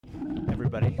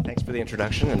everybody. Thanks for the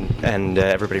introduction, and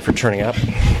everybody for turning up.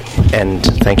 And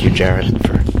thank you, Jarett,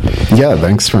 for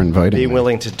thanks for inviting being me.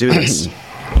 willing to do this.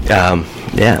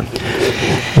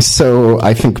 So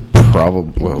I think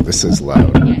this is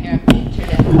loud.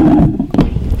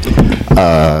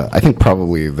 I think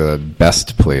probably the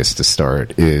best place to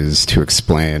start is to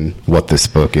explain what this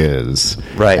book is,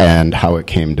 right, and how it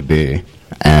came to be.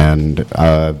 And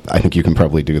I think you can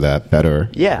probably do that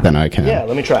better than I can. Yeah,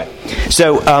 let me try.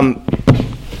 So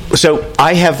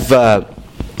I have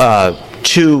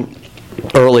two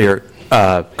earlier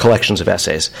collections of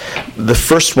essays. The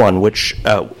first one, which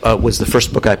was the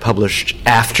first book I published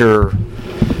after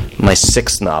my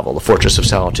sixth novel, The Fortress of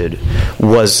Solitude,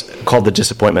 was called The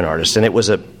Disappointment Artist, and it was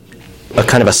a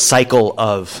kind of a cycle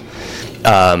of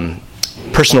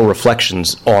personal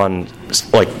reflections on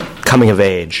like coming of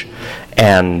age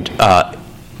and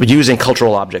using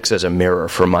cultural objects as a mirror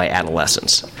for my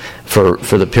adolescence for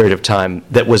the period of time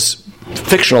that was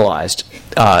fictionalized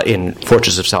in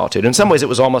Fortress of Solitude. In some ways, it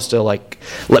was almost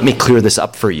let me clear this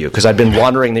up for you, because I'd been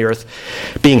wandering the earth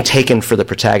being taken for the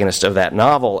protagonist of that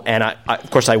novel, and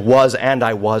of course I was and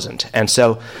I wasn't. And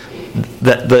so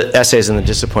the essays in The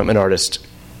Disappointment Artist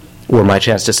were my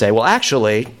chance to say, well,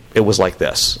 actually, it was like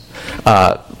this.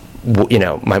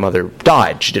 My mother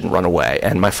died; she didn't run away,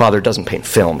 and my father doesn't paint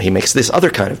film; he makes this other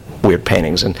kind of weird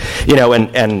paintings. And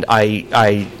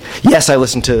I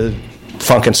listened to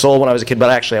funk and soul when I was a kid, but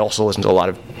actually I also listened to a lot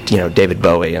of David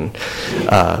Bowie and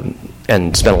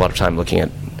spent a lot of time looking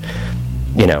at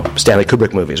Stanley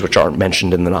Kubrick movies, which aren't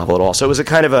mentioned in the novel at all. So it was a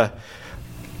kind of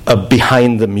a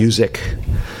behind the music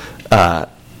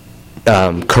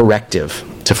corrective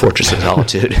to Fortress of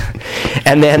Solitude.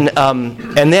 and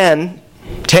then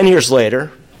 10 years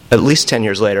later, at least 10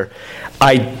 years later,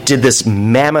 I did this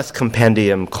mammoth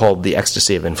compendium called The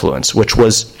Ecstasy of Influence, which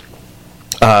was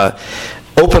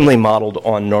openly modeled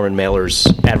on Norman Mailer's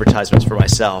advertisements for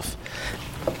myself,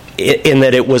 in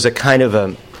that it was a kind of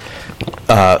a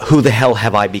who the hell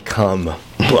have I become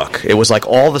book. It was like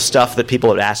all the stuff that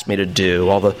people had asked me to do,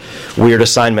 all the weird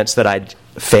assignments that I'd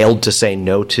failed to say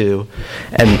no to,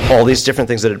 and all these different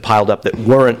things that had piled up that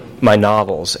weren't my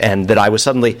novels, and that I was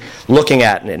suddenly looking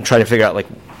at and trying to figure out,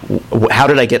 how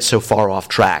did I get so far off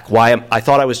track? I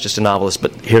thought I was just a novelist,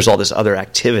 but here's all this other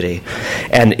activity.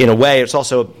 And in a way, it's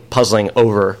also puzzling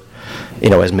over,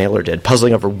 as Mailer did,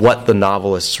 puzzling over what the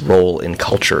novelist's role in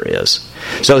culture is.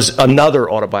 So it's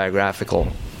another autobiographical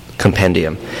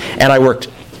compendium. And I worked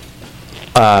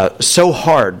so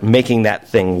hard making that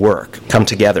thing come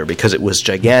together, because it was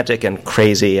gigantic and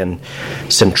crazy and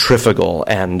centrifugal.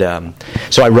 And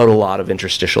so I wrote a lot of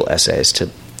interstitial essays to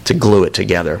glue it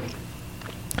together.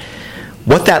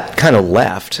 What that kind of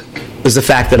left is the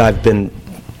fact that I've been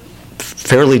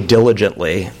fairly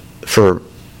diligently, for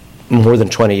more than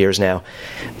 20 years now,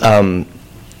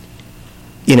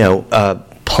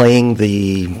 playing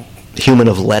the human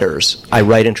of letters. I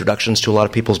write introductions to a lot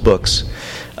of people's books.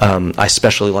 I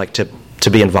especially like to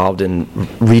be involved in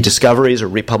rediscoveries or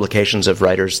republications of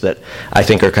writers that I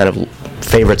think are kind of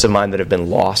favorites of mine that have been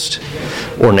lost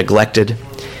or neglected.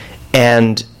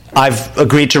 And I've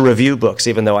agreed to review books,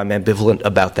 even though I'm ambivalent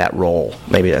about that role.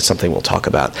 Maybe that's something we'll talk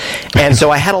about. And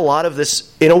so I had a lot of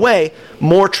this, in a way,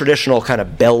 more traditional kind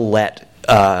of bell-let,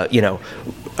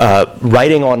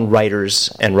 writing on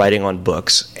writers and writing on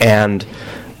books. And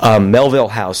Melville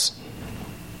House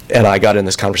and I got in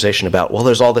this conversation about, well,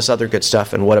 there's all this other good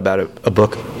stuff, and what about a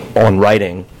book on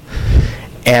writing?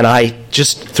 And I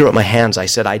just threw up my hands. I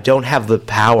said, I don't have the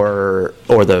power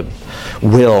or the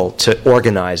will to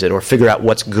organize it or figure out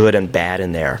what's good and bad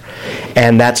in there.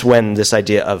 And that's when this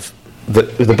idea of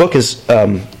the book is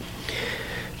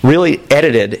really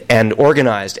edited and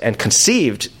organized and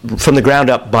conceived from the ground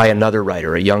up by another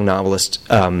writer, a young novelist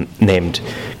named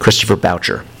Christopher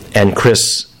Boucher. And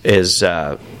Chris is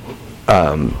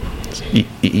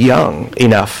young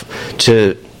enough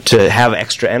to have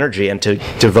extra energy and to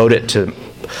devote it to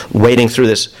wading through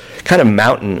this kind of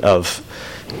mountain of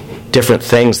different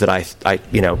things that I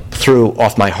threw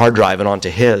off my hard drive and onto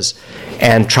his,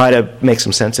 and try to make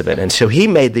some sense of it. And so he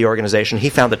made the organization. He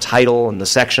found the title and the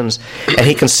sections, and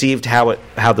he conceived how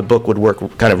the book would work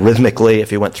kind of rhythmically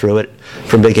if he went through it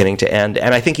from beginning to end.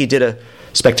 And I think he did a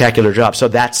spectacular job. So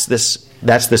that's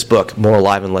this book, More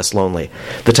Alive and Less Lonely.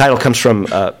 The title comes from,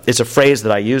 it's a phrase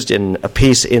that I used in a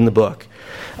piece in the book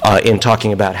in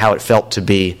talking about how it felt to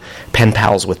be pen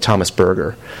pals with Thomas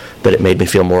Berger, that it made me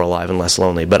feel more alive and less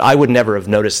lonely. But I would never have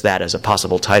noticed that as a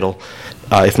possible title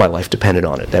if my life depended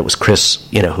on it. That was Chris,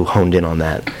 who honed in on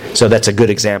that. So that's a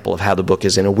good example of how the book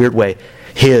is, in a weird way,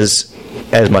 his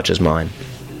as much as mine.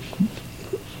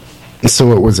 So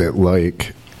what was it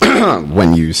like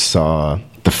when you saw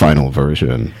the final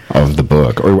version of the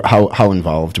book, or how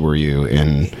involved were you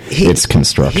in its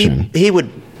construction? He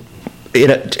would,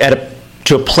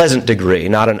 to a pleasant degree,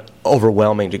 not an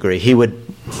overwhelming degree, he would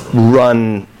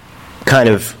run kind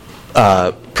of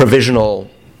provisional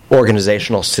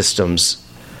organizational systems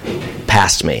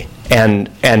past me and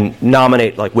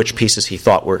nominate like which pieces he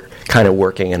thought were kind of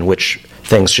working and which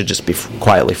things should just be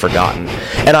quietly forgotten.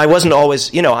 And I wasn't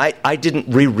always, I didn't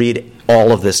reread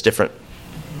all of this different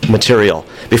material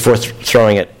before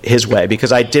throwing it his way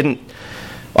because I didn't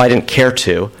care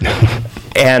to,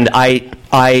 and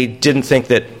I didn't think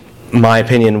that my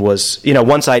opinion was,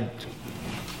 once I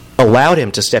allowed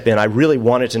him to step in, I really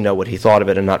wanted to know what he thought of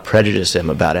it and not prejudice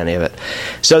him about any of it.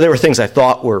 So there were things I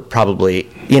thought were probably,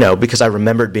 because I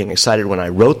remembered being excited when I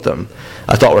wrote them,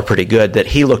 I thought were pretty good, that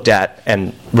he looked at,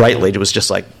 and rightly, it was just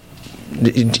like,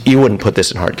 you wouldn't put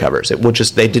this in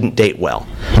hardcovers. They didn't date well.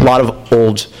 A lot of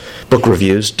old book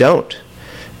reviews don't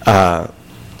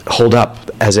hold up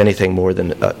as anything more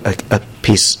than a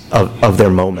piece of their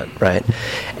moment, right?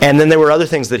 And then there were other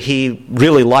things that he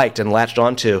really liked and latched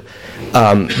onto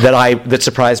that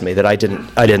surprised me, that I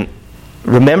didn't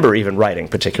remember even writing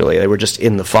particularly. They were just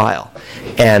in the file,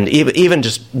 and even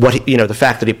just what the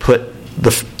fact that he put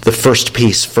the first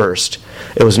piece first.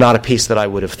 It was not a piece that I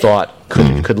would have thought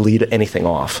could lead anything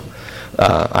off.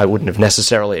 I wouldn't have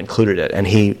necessarily included it, and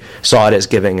he saw it as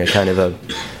giving a kind of a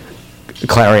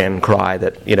clarion cry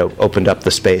that opened up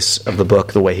the space of the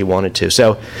book the way he wanted to.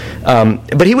 So,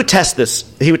 but he would test this.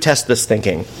 He would test this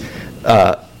thinking.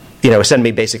 Send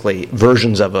me basically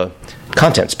versions of a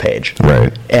contents page,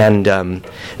 right? And then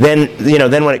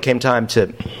when it came time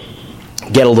to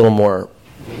get a little more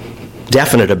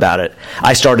definite about it,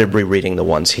 I started rereading the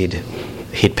ones he'd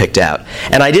picked out,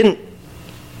 and I didn't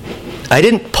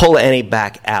pull any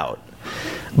back out,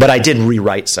 but I did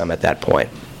rewrite some at that point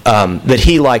that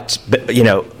he liked,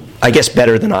 I guess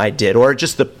better than I did, or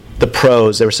just the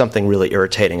prose. There was something really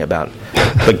irritating about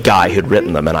the guy who'd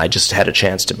written them, and I just had a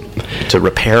chance to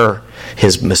repair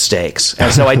his mistakes,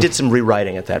 and so I did some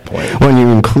rewriting at that point. Well, you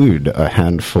include a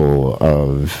handful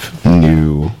of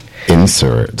new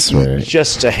inserts, right?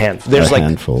 Just a handful. There's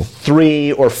handful.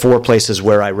 3 or 4 places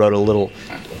where I wrote a little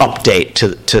update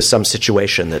to some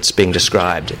situation that's being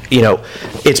described.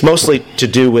 It's mostly to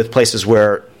do with places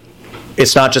where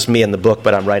it's not just me in the book,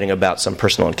 but I'm writing about some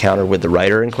personal encounter with the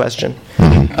writer in question.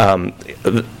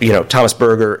 Mm-hmm. Thomas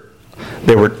Berger,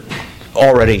 there were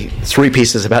already 3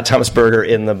 pieces about Thomas Berger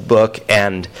in the book,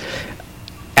 and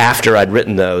after I'd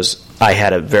written those, I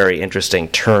had a very interesting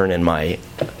turn in my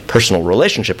personal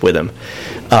relationship with him,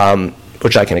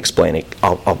 which I can explain.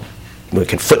 We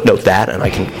can footnote that, and I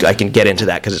can get into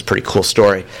that because it's a pretty cool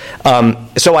story.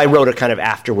 So I wrote a kind of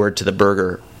afterword to the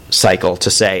Berger cycle to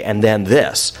say, and then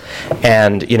this,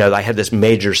 and I had this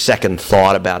major second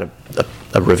thought about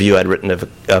a review I'd written of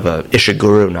a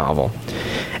Ishiguro novel,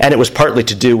 and it was partly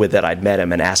to do with that I'd met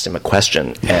him and asked him a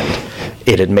question, and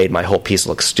it had made my whole piece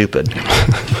look stupid.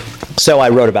 So I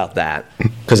wrote about that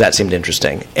because that seemed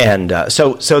interesting, and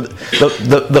so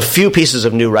the few pieces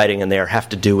of new writing in there have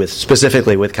to do with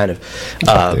specifically with kind of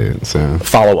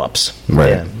follow-ups,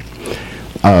 right?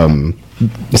 Yeah.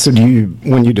 So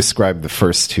when you describe the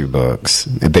first 2 books,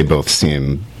 they both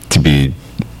seem to be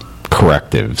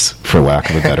correctives, for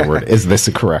lack of a better word. Is this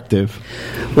a corrective?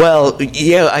 Well,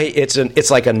 yeah,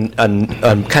 it's like a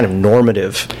kind of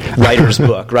normative writer's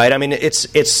book, right? I mean,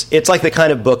 it's like the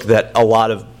kind of book that a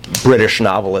lot of British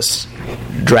novelists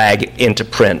drag into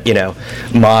print,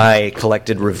 my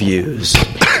collected reviews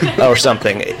or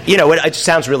something. It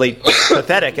sounds really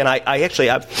pathetic, and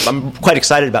I'm quite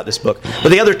excited about this book. But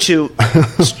the other 2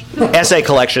 essay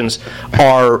collections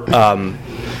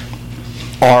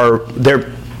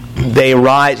they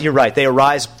arise. You're right. They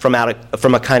arise from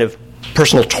a kind of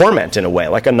personal torment in a way,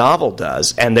 like a novel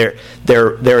does, and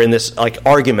they're in this like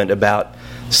argument about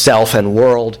self and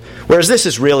world, whereas this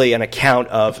is really an account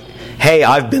of, hey,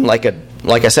 I've been like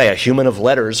I say, a human of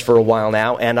letters for a while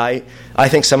now, and I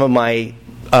think some of my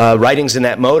writings in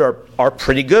that mode are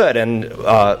pretty good, and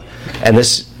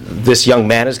this young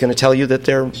man is going to tell you that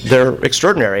they're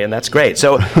extraordinary, and that's great.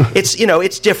 So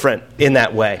it's different in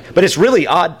that way, but it's really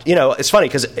odd. It's funny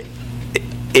because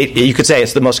you could say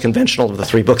it's the most conventional of the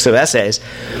 3 books of essays,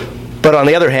 but on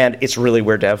the other hand, it's really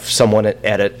weird to have someone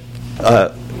edit.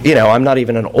 I'm not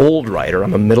even an old writer.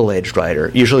 I'm a middle-aged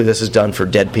writer. Usually this is done for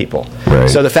dead people. Right.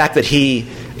 So the fact that he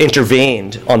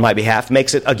intervened on my behalf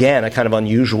makes it, again, a kind of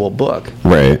unusual book.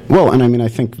 Right. Well, and I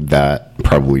think that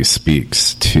probably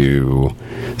speaks to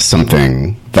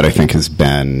something that I think has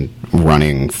been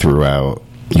running throughout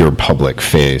your public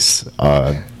face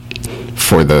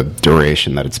for the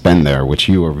duration that it's been there, which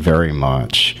you are very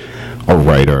much a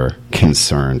writer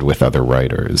concerned with other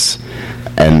writers.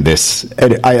 And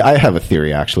I have a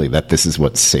theory, actually, that this is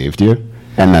what saved you.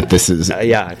 And that this is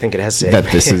I think it has saved that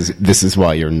me. this is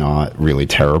why you're not really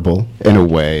terrible in a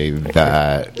way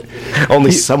that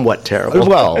only somewhat terrible.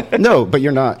 Well, no, but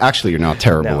you're not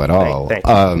terrible at all. Thank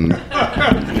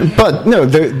you. But no,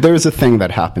 there's a thing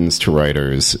that happens to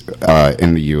writers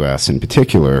in the U.S. in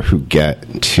particular who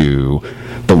get to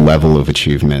the level of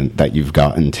achievement that you've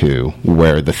gotten to,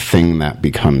 where the thing that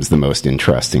becomes the most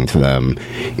interesting to them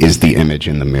is the image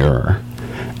in the mirror.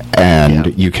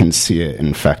 And you can see it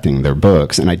infecting their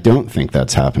books. And I don't think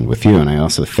that's happened with you. And I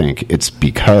also think it's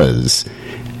because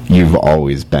you've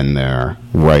always been there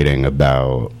writing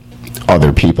about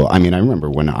other people. I mean, I remember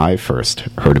when I first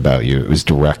heard about you, it was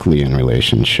directly in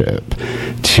relationship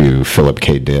to Philip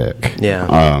K. Dick.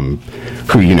 Who,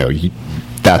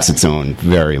 that's its own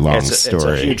very long story.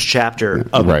 It's a huge chapter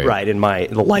of in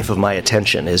the life of my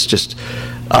attention is just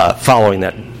following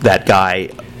that guy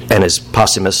and his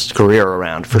posthumous career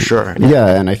around, for sure.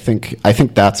 Yeah, and I think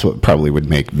that's what probably would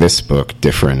make this book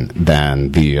different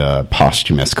than the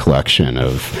posthumous collection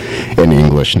of an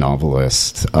English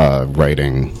novelist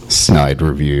writing snide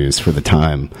reviews for the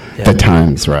Times,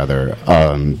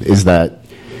 is that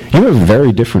you have a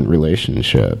very different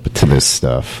relationship to this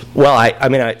stuff. Well, I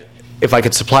mean, if I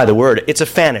could supply the word, it's a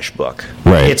fanish book.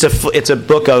 Right. It's a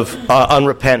book of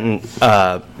unrepentant,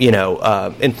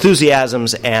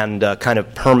 enthusiasms and kind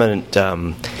of permanent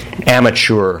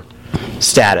amateur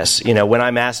status. When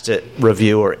I'm asked to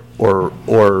review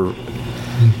or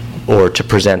to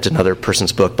present another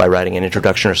person's book by writing an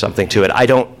introduction or something to it, I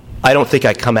don't think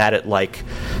I come at it like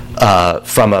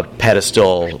from a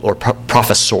pedestal or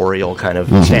professorial kind of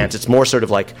stance. It's more sort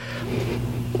of like,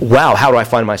 wow, how do I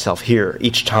find myself here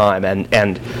each time? And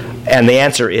the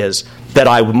answer is that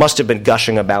I must have been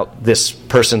gushing about this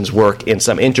person's work in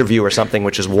some interview or something,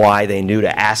 which is why they knew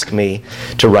to ask me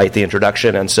to write the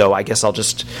introduction. And so I guess I'll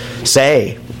just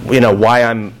say, why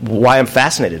I'm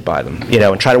fascinated by them,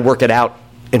 and try to work it out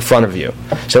in front of you.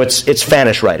 So it's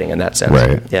fanish writing in that sense.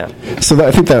 Right. Yeah. So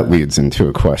I think that leads into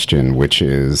a question, which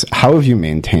is, how have you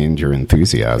maintained your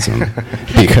enthusiasm?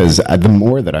 Because the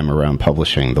more that I'm around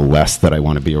publishing, the less that I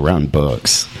want to be around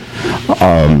books.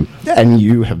 And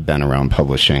you have been around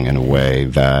publishing in a way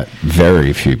that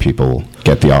very few people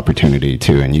get the opportunity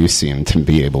to, and you seem to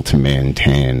be able to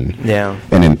maintain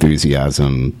an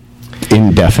enthusiasm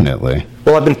indefinitely.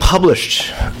 Well, I've been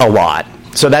published a lot,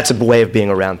 so that's a way of being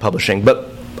around publishing. But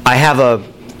I have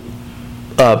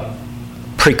a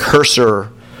precursor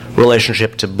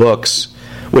relationship to books,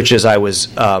 which is I was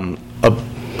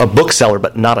a bookseller,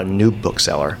 but not a new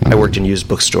bookseller. I worked in used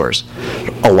bookstores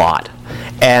a lot.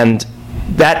 And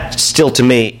that still, to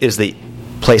me, is the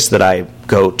place that I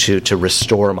go to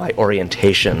restore my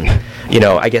orientation,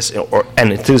 I guess,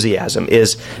 and enthusiasm,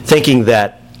 is thinking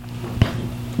that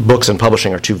books and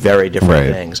publishing are two very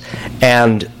different things.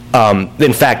 And,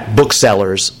 in fact,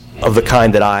 booksellers of the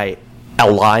kind that I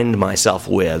aligned myself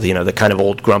with, the kind of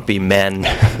old grumpy men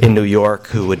in New York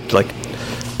who would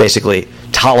basically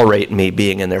tolerate me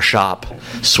being in their shop,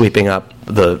 sweeping up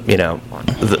the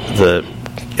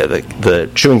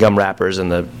chewing gum wrappers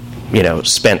and the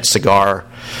spent cigar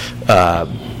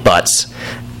butts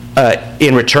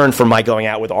in return for my going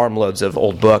out with armloads of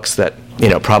old books that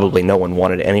probably no one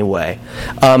wanted anyway.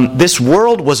 This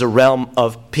world was a realm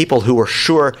of people who were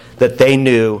sure that they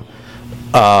knew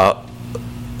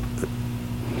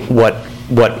what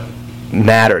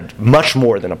mattered much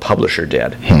more than a publisher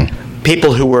did.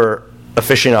 People who were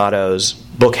aficionados,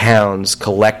 book hounds,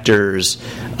 collectors,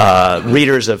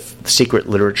 readers of secret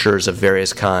literatures of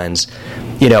various kinds,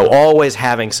 always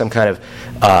having some kind of,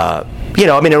 in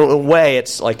a way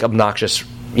it's like obnoxious,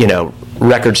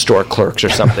 record store clerks or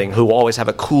something who always have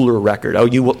a cooler record. Oh,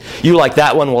 you like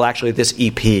that one? Well, actually, this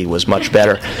EP was much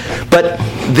better. But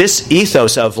this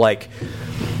ethos of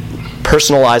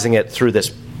personalizing it through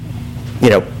this,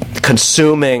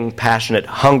 consuming, passionate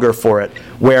hunger for it,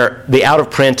 where the out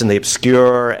of print and the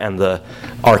obscure and the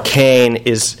arcane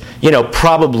is,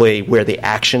 probably where the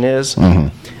action is,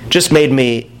 just made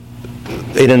me,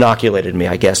 it inoculated me,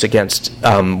 I guess, against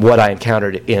what I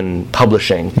encountered in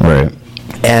publishing. Right.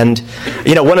 And,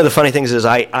 one of the funny things is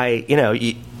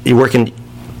you work in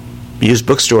used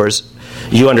bookstores,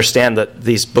 you understand that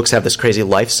these books have this crazy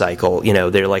life cycle.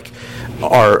 They're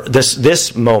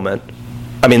this moment.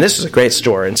 I mean, this is a great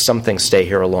store, and some things stay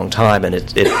here a long time, and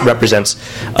it represents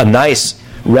a nice,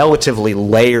 relatively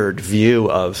layered view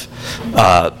of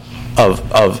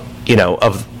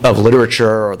of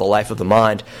literature or the life of the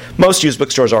mind. Most used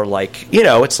bookstores are like,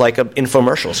 it's like an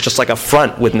infomercial. It's just like a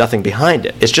front with nothing behind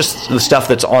it. It's just the stuff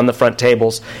that's on the front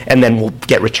tables and then will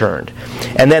get returned.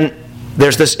 And then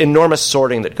there's this enormous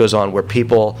sorting that goes on where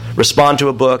people respond to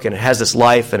a book and it has this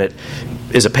life and it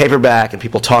is a paperback and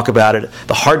people talk about it.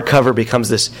 The hardcover becomes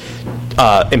this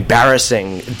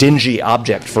embarrassing, dingy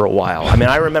object for a while. I mean,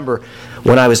 I remember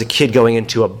when I was a kid going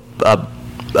into a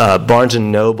Barnes &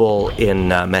 Noble in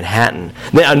Manhattan.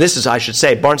 And this is, I should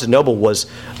say, Barnes & Noble was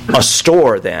a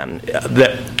store then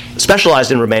that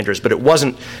specialized in remainders, but it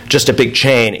wasn't just a big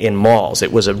chain in malls.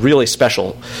 It was a really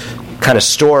special kind of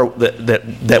store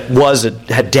that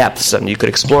had depths and you could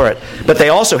explore it. But they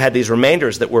also had these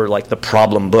remainders that were like the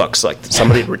problem books, like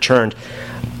somebody had returned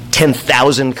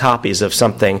 10,000 copies of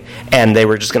something and they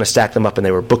were just going to stack them up and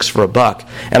they were books for $1.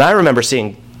 And I remember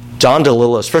seeing Don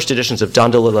DeLillo's, first editions of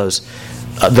Don DeLillo's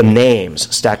The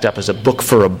Names stacked up as a book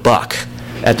for $1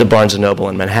 at the Barnes & Noble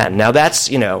in Manhattan. Now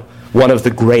that's, one of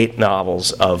the great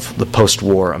novels of the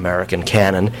post-war American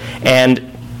canon,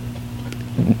 and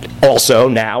also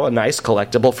now a nice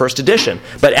collectible first edition.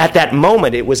 But at that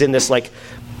moment, it was in this like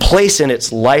place in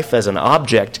its life as an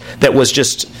object that was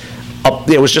just,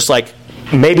 it was just like,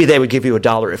 maybe they would give you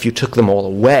 $1 if you took them all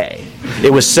away.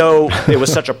 It was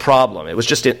such a problem. It was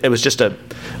just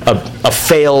a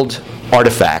failed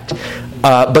artifact.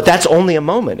 But that's only a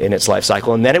moment in its life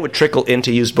cycle, and then it would trickle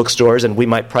into used bookstores, and we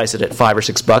might price it at $5 or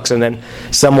 $6, and then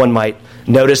someone might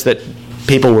notice that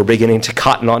people were beginning to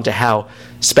cotton on to how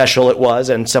special it was,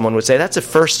 and someone would say, that's a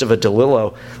first of a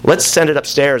DeLillo. Let's send it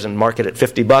upstairs and mark it at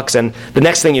 $50, and the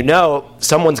next thing you know,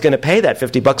 someone's going to pay that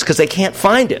 $50 because they can't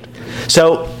find it.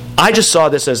 So I just saw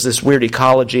this as this weird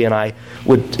ecology, and I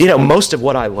would, most of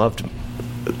what I loved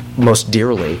most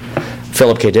dearly,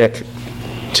 Philip K. Dick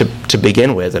to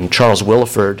begin with, and Charles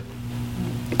Willeford,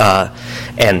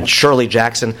 and Shirley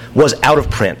Jackson, was out of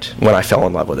print when I fell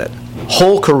in love with it.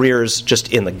 Whole careers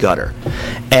just in the gutter.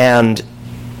 And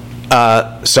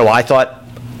so I thought,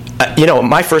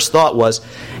 my first thought was,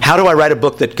 how do I write a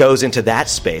book that goes into that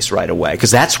space right away?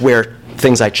 Because that's where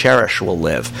things I cherish will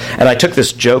live. And I took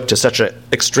this joke to such an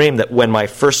extreme that when my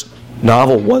first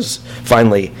novel was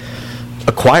finally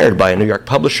acquired by a New York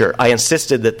publisher, I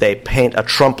insisted that they paint a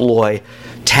trompe l'oeil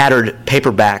tattered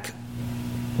paperback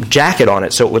jacket on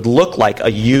it so it would look like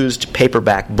a used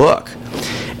paperback book,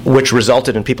 which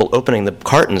resulted in people opening the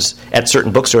cartons at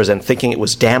certain bookstores and thinking it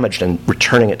was damaged and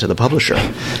returning it to the publisher.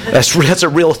 That's a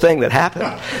real thing that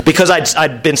happened. Because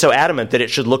I'd been so adamant that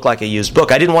it should look like a used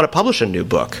book. I didn't want to publish a new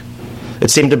book. It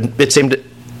seemed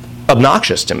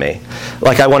obnoxious to me.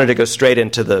 Like I wanted to go straight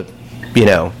into the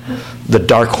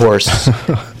dark horse,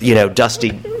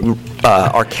 dusty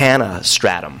arcana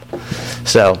stratum.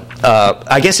 So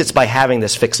I guess it's by having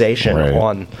this fixation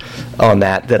on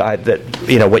that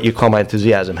what you call my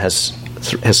enthusiasm has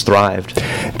thrived.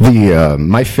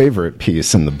 My favorite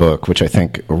piece in the book, which I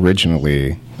think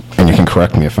originally, and you can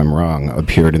correct me if I'm wrong,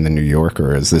 appeared in the New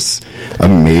Yorker, is this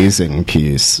amazing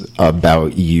piece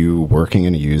about you working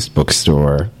in a used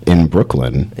bookstore in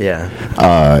Brooklyn. Yeah.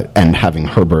 And having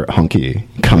Herbert Huncke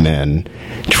come in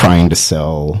trying to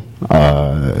sell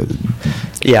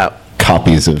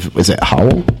copies of, is it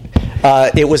Howl?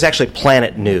 It was actually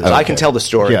Planet News. Okay. I can tell the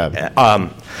story. Yeah.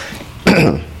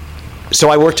 So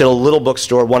I worked at a little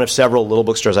bookstore, one of several little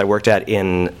bookstores I worked at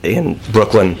in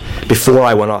Brooklyn before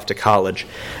I went off to college.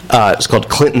 It was called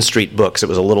Clinton Street Books. It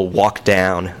was a little walk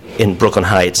down in Brooklyn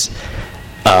Heights.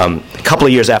 A couple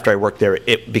of years after I worked there,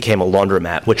 it became a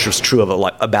laundromat, which was true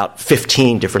of about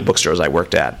 15 different bookstores I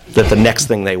worked at, that the next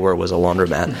thing they were was a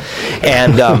laundromat.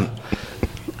 And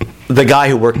the guy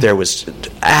who worked there was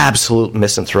absolute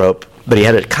misanthrope, but he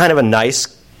had a kind of a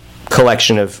nice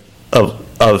collection of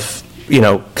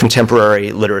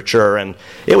contemporary literature, and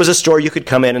it was a store you could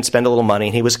come in and spend a little money,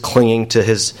 and he was clinging to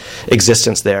his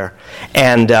existence there.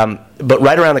 And but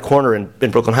right around the corner in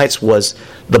Brooklyn Heights was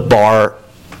the bar.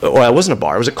 Well, it wasn't a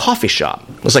bar; it was a coffee shop.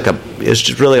 It was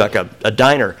just really like a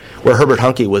diner where Herbert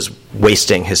Huncke was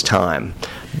wasting his time,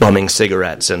 bumming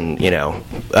cigarettes, and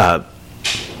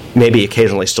maybe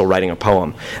occasionally still writing a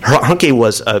poem. Huncke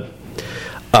was a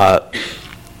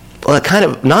kind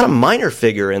of not a minor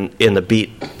figure in the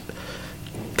beat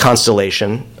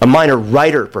constellation, a minor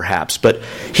writer perhaps, but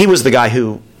he was the guy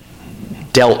who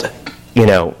dealt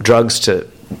drugs to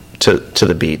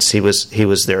the beats. He was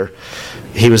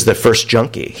the first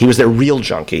junkie. He was their real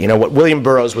junkie. What William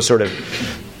Burroughs was sort of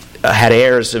had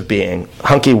airs of being,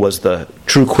 Huncke was the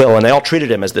true quill, and they all treated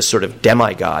him as this sort of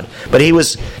demigod. But he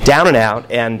was down and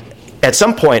out, and at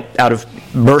some point, out of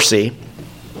mercy,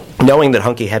 knowing that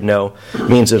Hunky had no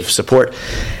means of support,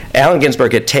 Allen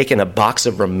Ginsberg had taken a box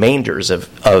of remainders of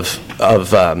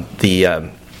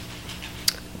the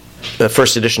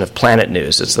first edition of Planet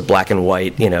News. It's the black and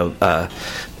white,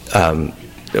 I'm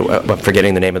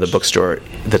forgetting the name of the bookstore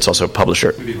that's also a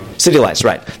publisher. City Lights,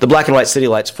 right. The black and white City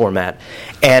Lights format.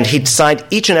 And he'd signed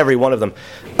each and every one of them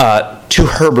to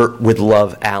Herbert with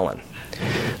Love, Allen.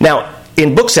 Now,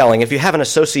 in bookselling, if you have an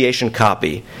association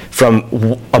copy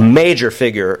from a major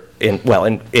figure in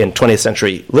 20th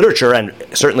century literature, and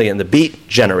certainly in the Beat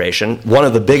generation, one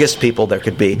of the biggest people there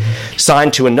could be,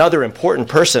 signed to another important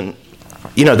person,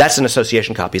 that's an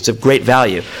association copy. It's of great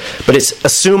value. But it's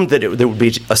assumed that there would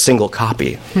be a single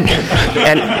copy.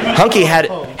 And Hunky had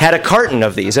a carton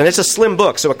of these, and it's a slim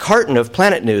book, so a carton of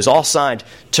Planet News, all signed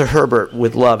to Herbert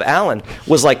with Love, Allen,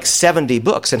 was like 70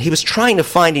 books. And he was trying to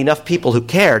find enough people who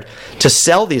cared to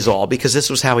sell these all, because this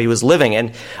was how he was living.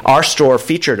 And our store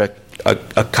featured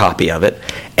a copy of it.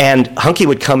 And Hunky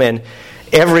would come in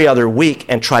every other week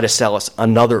and try to sell us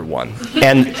another one.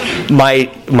 And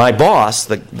my boss,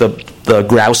 the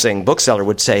grousing bookseller,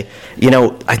 would say,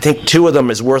 I think 2 of them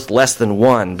is worth less than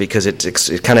 1, because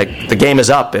it's kind of, the game is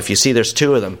up if you see there's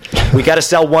 2 of them. We got to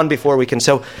sell 1 before we can.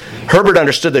 So Herbert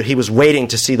understood that he was waiting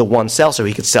to see the 1 sell so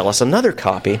he could sell us another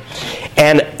copy.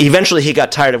 And eventually he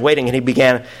got tired of waiting, and he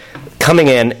began coming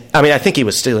in. I think he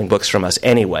was stealing books from us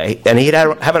anyway, and he'd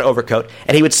have an overcoat,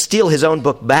 and he would steal his own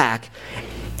book back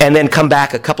and then come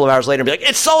back a couple of hours later and be like,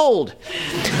 "It's sold!"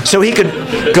 So he could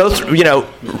go through,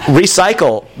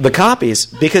 recycle the copies,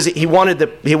 because he wanted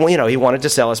to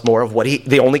sell us more of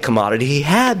the only commodity he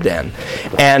had then.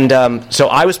 And so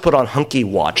I was put on Hunky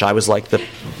watch. I was like the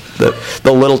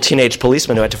little teenage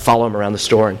policeman who had to follow him around the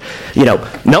store, and no.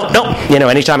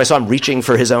 Anytime I saw him reaching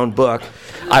for his own book,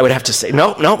 I would have to say,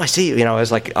 no, I see you.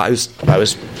 I was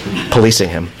policing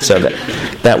him. So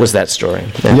that was that story.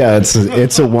 Yeah,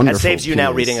 it's a wonderful. That saves you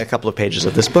now reading a couple of pages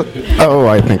of this book. Oh,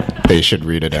 I think they should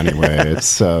read it anyway.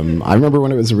 It's. I remember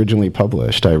when it was originally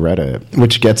published, I read it,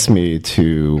 which gets me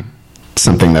to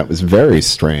something that was very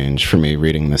strange for me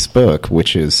reading this book,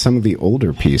 which is some of the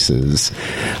older pieces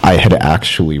I had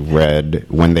actually read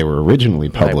when they were originally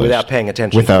published, right, without paying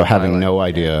attention, without having no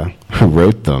idea who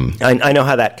wrote them. I know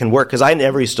how that can work, because I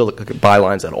never used to look at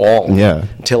bylines at all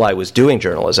until I was doing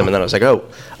journalism, and then I was like, a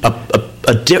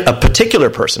particular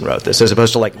person wrote this, as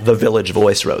opposed to like the Village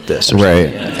Voice wrote this.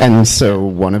 Right. And so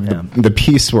one of the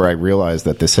piece where I realized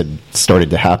that this had started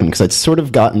to happen, because I'd sort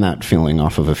of gotten that feeling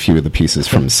off of a few of the pieces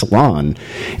from Salman,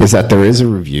 is that there is a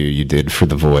review you did for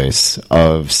The Voice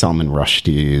of Salman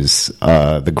Rushdie's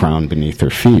The Ground Beneath Her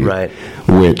Feet, right,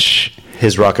 which...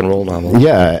 his rock and roll novel.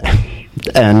 Yeah.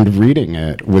 And reading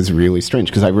it was really strange,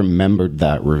 because I remembered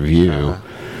that review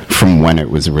from when it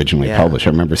was originally published.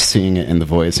 I remember seeing it in The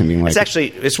Voice and being like...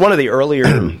 It's one of the earlier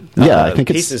I think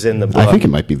pieces in the book. I think it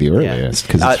might be the earliest,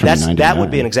 because it's from 1999. That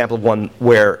would be an example of one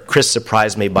where Chris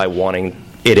surprised me by wanting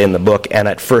it in the book, and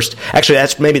at first... Actually,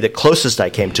 that's maybe the closest I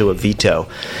came to a veto,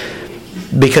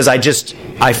 because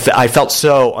I felt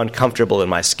so uncomfortable in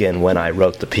my skin when I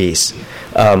wrote the piece.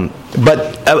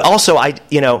 But also,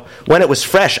 when it was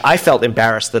fresh, I felt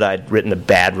embarrassed that I'd written a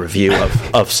bad review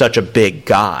of such a big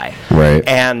guy. Right.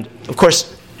 And, of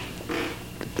course,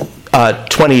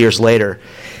 20 years later,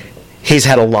 he's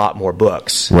had a lot more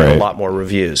books, right, a lot more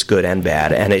reviews, good and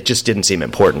bad, and it just didn't seem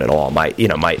important at all.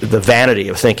 The vanity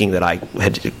of thinking that I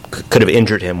could have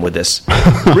injured him with this,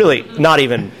 really not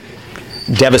even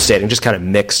devastating, just kind of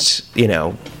mixed,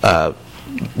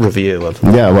 review of.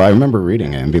 Yeah, well, I remember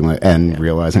reading it and being and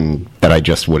realizing that I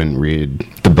just wouldn't read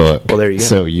the book. Well, there you go.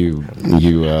 So you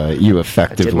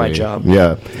effectively I did my job.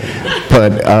 Yeah,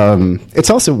 but it's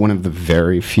also one of the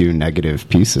very few negative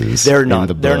pieces. They're in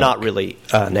the book. They're not really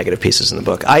negative pieces in the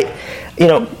book.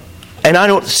 And I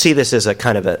don't see this as a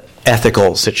kind of an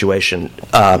ethical situation.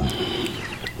 I've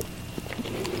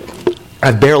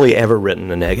barely ever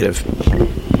written a negative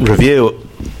review,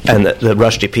 and the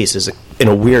Rushdie piece is, in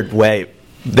a weird way,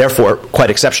 therefore quite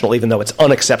exceptional, even though it's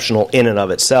unexceptional in and of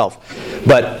itself.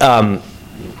 But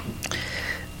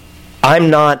I'm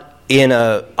not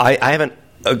I haven't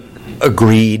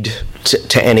agreed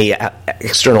to any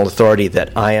external authority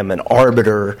that I am an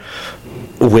arbiter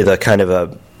with a kind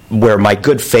of where my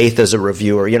good faith as a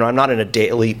reviewer, I'm not in a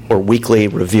daily or weekly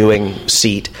reviewing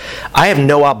seat. I have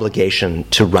no obligation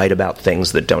to write about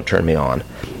things that don't turn me on.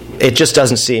 It just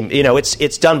doesn't seem,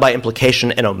 it's done by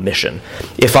implication and omission.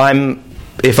 If I'm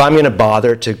going to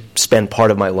bother to spend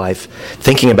part of my life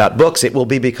thinking about books, it will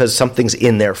be because something's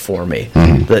in there for me.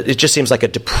 Mm-hmm. It just seems like a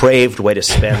depraved way to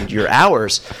spend your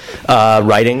hours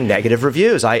writing negative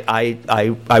reviews. I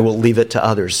will leave it to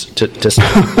others to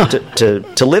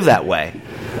live that way.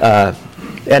 And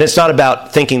it's not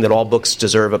about thinking that all books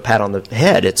deserve a pat on the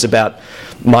head. It's about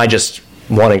my just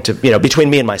wanting to, between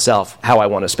me and myself, how I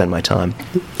want to spend my time.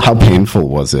 How painful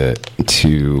was it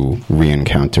to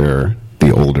re-encounter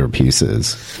the older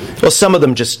pieces? Well, some of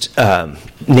them just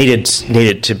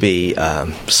needed to be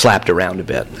slapped around a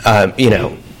bit.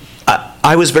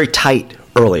 I was very tight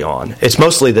early on. It's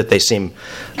mostly that they seem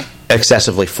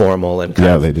excessively formal and kind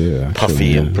of they do, actually,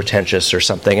 puffy and pretentious or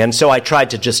something. And so I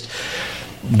tried to just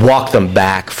walk them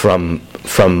back from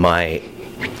my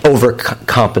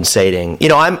overcompensating.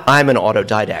 I'm an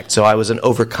autodidact, so I was an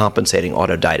overcompensating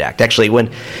autodidact. Actually,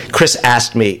 when Chris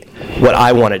asked me what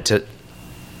I wanted to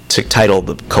title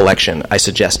the collection, I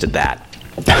suggested that.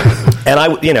 And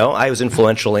I was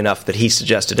influential enough that he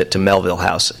suggested it to Melville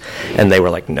House, and they were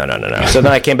like, no. So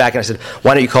then I came back and I said,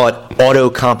 why don't you call it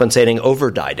auto-compensating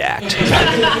overdidact?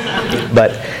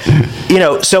 But,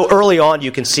 so early on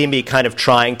you can see me kind of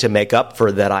trying to make up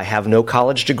for that I have no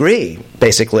college degree,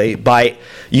 basically, by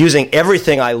using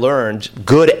everything I learned,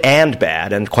 good and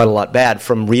bad, and quite a lot bad,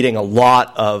 from reading a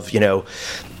lot of,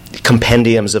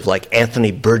 compendiums of like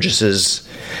Anthony Burgess's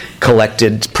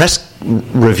collected press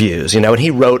reviews, and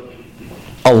he wrote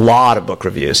a lot of book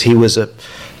reviews. He was a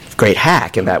great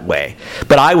hack in that way.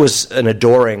 But I was an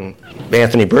adoring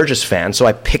Anthony Burgess fan, so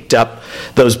I picked up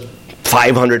those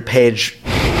 500-page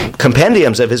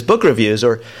compendiums of his book reviews,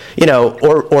 or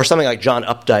something like John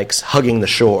Updike's Hugging the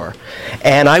Shore.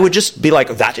 And I would just be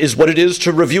like, that is what it is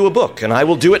to review a book, and I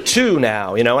will do it too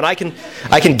now, and I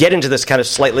can get into this kind of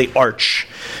slightly arch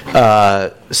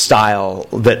style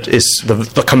that is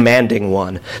the commanding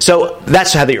one. So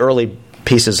that's how the early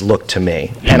pieces looked to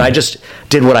me. And I just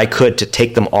did what I could to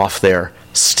take them off their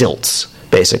stilts,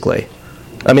 basically.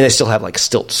 I mean, they still have like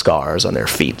stilt scars on their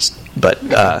feet, but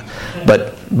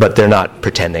they're not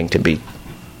pretending to be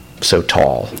so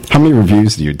tall. How many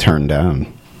reviews do you turn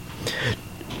down?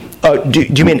 Do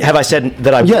you mean, have I said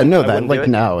that I? Yeah, no, that like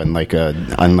now on like a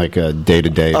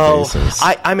day-to-day basis.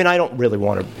 I mean, I don't really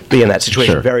want to be in that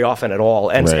situation very often at all,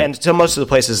 and so most of the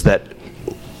places that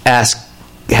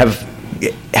have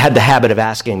had the habit of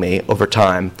asking me over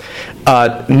time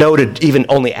know to even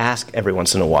only ask every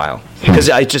once in a while, because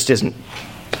it just isn't.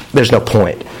 There's no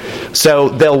point. So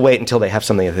they'll wait until they have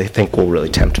something that they think will really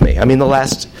tempt me. I mean,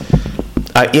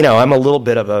 I'm a little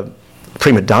bit of a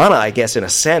prima donna, I guess, in a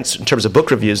sense, in terms of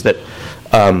book reviews, that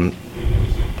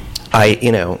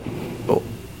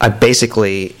I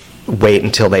basically wait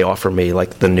until they offer me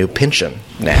like the new Pynchon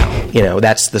now.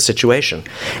 That's the situation.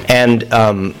 And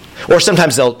or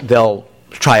sometimes they'll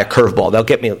try a curveball. They'll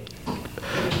get me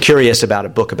curious about a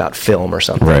book about film or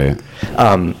something. Right.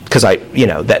 Because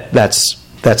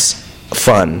that's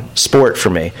fun sport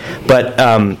for me. But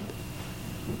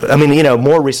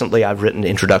more recently I've written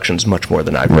introductions much more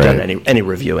than I've done any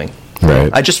reviewing.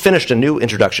 Right. I just finished a new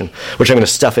introduction, which I'm going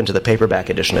to stuff into the paperback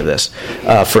edition of this,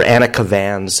 for Anna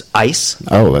Kavan's Ice.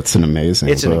 Oh, that's an amazing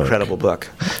book. It's an incredible book.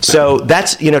 So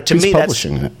that's, to Who's me,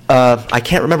 publishing that's... it? I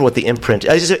can't remember what the imprint...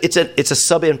 It's a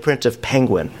sub-imprint of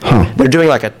Penguin. Huh. They're doing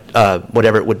like a,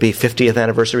 whatever it would be, 50th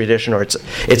anniversary edition, or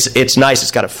it's nice.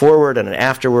 It's got a foreword and an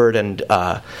afterword, and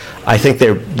I think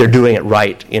they're doing it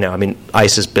right.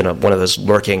 Ice has been one of those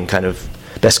lurking kind of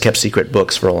best-kept secret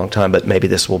books for a long time, but maybe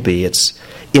this will be its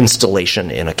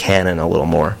installation in a canon a little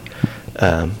more.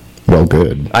 Well,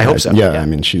 good. I hope so. Yeah, I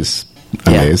mean, she's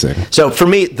amazing. Yeah. So for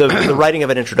me, the writing of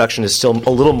an introduction is still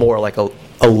a little more like a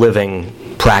living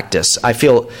practice. I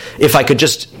feel if I could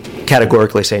just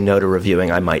categorically say no to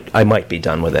reviewing, I might be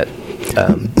done with it.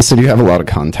 So do you have a lot of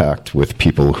contact with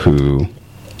people who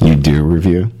you do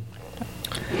review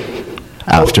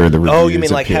after the reviews? Oh, you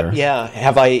mean like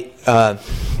have I...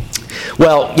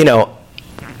 well,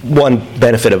 one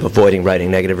benefit of avoiding writing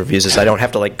negative reviews is I don't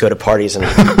have to go to parties and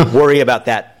worry about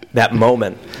that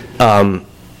moment.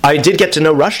 I did get to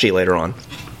know Rushdie later on,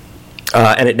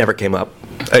 and it never came up.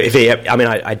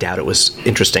 I doubt it was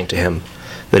interesting to him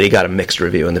that he got a mixed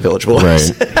review in the Village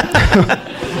Voice. Right.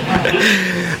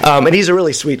 And he's a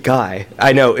really sweet guy.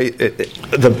 I know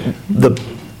the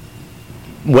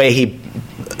way he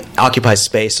occupies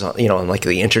space, on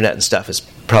the internet and stuff, is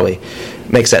probably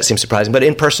makes that seem surprising. But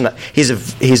in person, he's a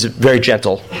very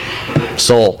gentle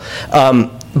soul.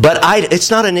 But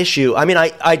it's not an issue. I mean,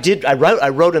 I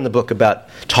wrote in the book about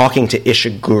talking to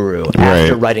Ishiguro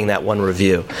after writing that one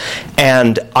review,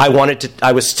 and I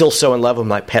was still so in love with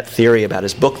my pet theory about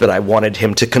his book that I wanted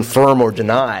him to confirm or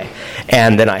deny,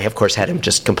 and then I of course had him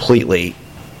just completely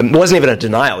it wasn't even a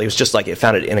denial. He was just like, he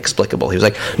found it inexplicable. He was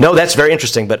like, no, that's very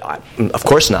interesting, but of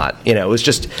course not. It was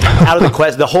just out of the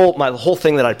question. The whole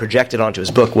thing that I projected onto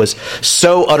his book was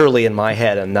so utterly in my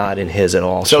head and not in his at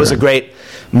all. So It was a great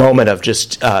moment of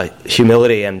just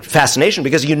humility and fascination,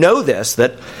 because this,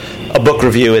 that a book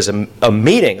review is a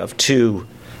meeting of two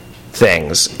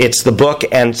things. It's the book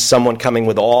and someone coming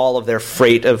with all of their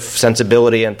freight of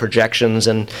sensibility and projections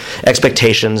and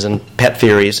expectations and pet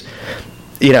theories.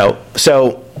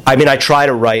 So I try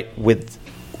to write with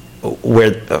where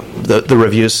the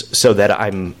reviews so that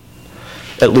I'm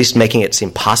at least making it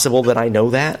seem possible that I know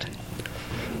that.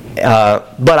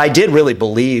 But I did really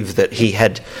believe that he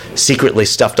had secretly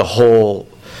stuffed a whole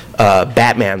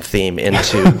Batman theme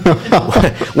into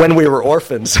When We Were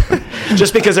Orphans,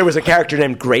 just because there was a character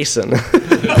named Grayson.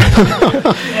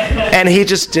 And he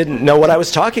just didn't know what I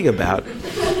was talking about.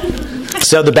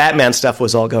 So the Batman stuff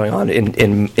was all going on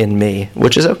in me,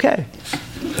 which is okay.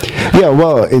 Yeah,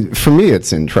 well, for me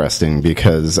it's interesting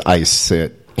because I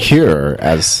sit here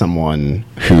as someone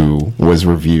who was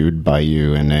reviewed by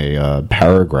you in a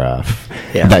paragraph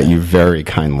that you very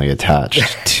kindly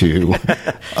attached to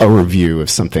a review of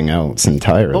something else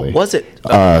entirely. What was it?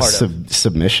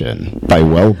 Submission by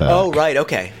Welbeck. Oh, right,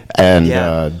 okay.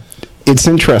 And it's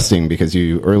interesting because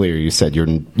earlier you said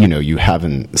you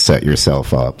haven't set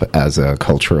yourself up as a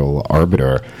cultural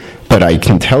arbiter, but I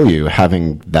can tell you,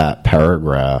 having that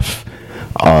paragraph,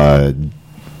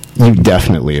 you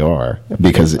definitely are,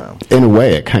 because in a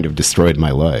way it kind of destroyed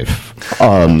my life.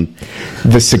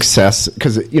 The success,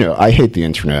 because I hate the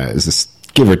internet is this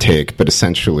give or take, but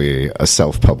essentially a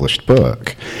self-published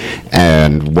book.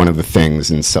 And one of the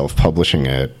things in self-publishing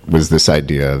it was this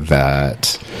idea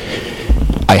that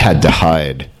I had to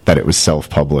hide that it was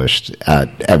self-published at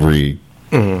every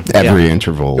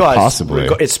interval, possibly.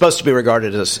 It's supposed to be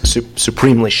regarded as a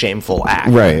supremely shameful act.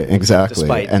 Right,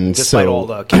 exactly. Despite all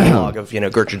the catalog of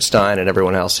Gertrude Stein and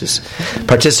everyone else who's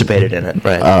participated in it.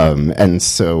 Right. And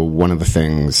so one of the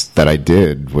things that I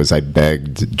did was I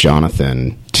begged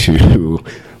Jonathan to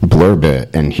blurb it,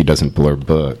 and he doesn't blurb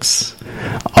books.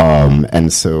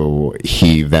 And so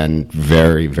he then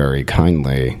very, very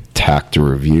kindly tacked a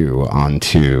review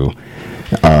onto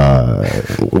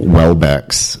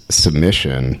Welbeck's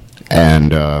submission,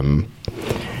 and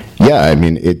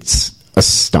it's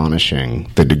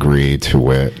astonishing the degree to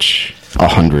which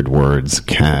 100 words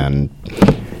can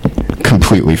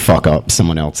completely fuck up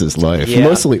someone else's life.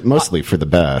 Mostly for the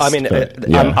best.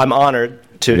 I'm honored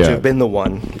to have been the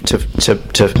one to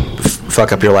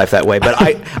fuck up your life that way, but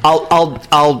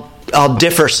I'll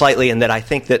differ slightly in that I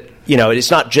think that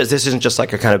it's not just, this isn't just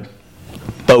like a kind of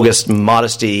bogus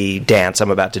modesty dance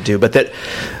I'm about to do, but that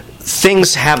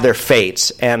things have their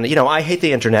fates. And, I Hate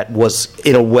the Internet was,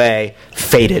 in a way,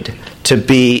 fated to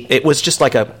be, it was just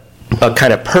like a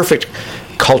kind of perfect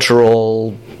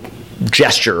cultural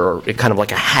gesture, or kind of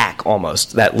like a hack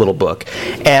almost, that little book.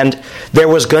 And there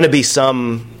was going to be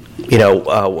some,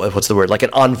 what's the word, like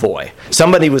an envoy.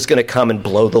 Somebody was going to come and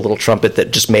blow the little trumpet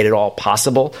that just made it all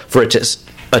possible for it to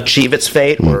achieve its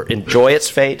fate or enjoy its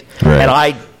fate. Right. And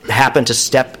I happened to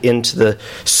step into the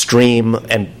stream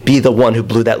and be the one who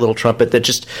blew that little trumpet that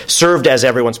just served as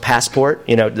everyone's passport,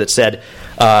 that said,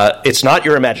 it's not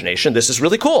your imagination, this is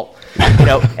really cool.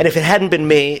 And if it hadn't been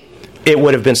me, it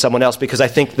would have been someone else, because I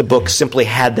think the book simply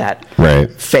had that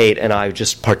fate, and I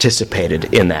just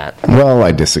participated in that. Well,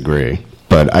 I disagree.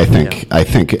 But I think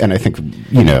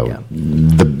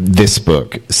this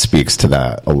book speaks to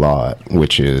that a lot,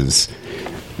 which is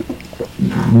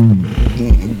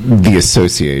the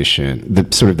association, the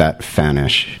sort of that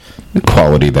fanish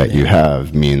quality that you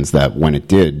have means that when it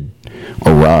did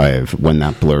arrive, when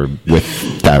that blurb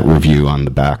with that review on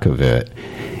the back of it,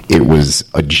 it was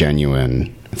a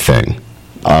genuine thing.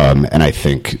 And I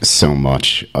think so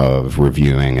much of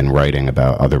reviewing and writing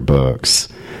about other books,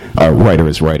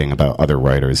 writers writing about other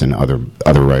writers and other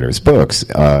writers' books,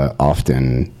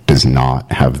 often does not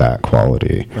have that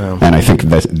quality. Wow. And I think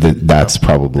that's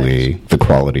probably the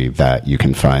quality that you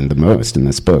can find the most in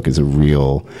this book, is a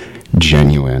real,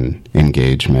 genuine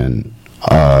engagement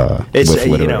with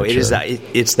literature.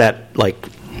 It's that like.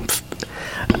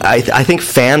 I think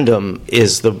fandom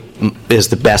is the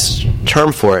best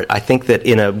term for it. I think that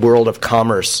in a world of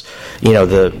commerce,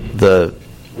 the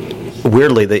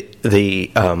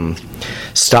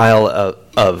style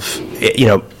of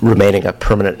remaining a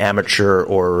permanent amateur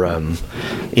or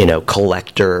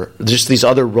collector, just these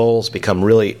other roles become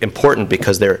really important,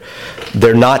 because they're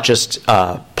not just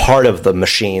part part of the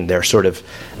machine. They're sort of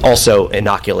also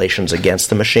inoculations against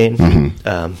the machine.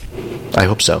 I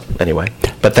hope so, anyway.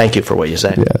 But thank you for what you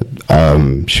say. Yeah.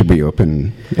 Should we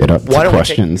open it up to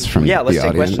questions from the audience? Yeah, let's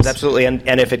take questions, absolutely.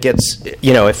 And if it gets,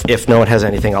 if no one has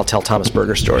anything, I'll tell Thomas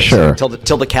Berger stories. Sure.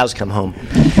 Till the cows come home.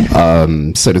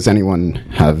 So does anyone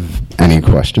have any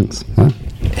questions?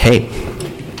 Hey.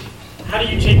 How do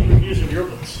you take reviews of your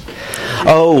books?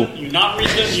 You not read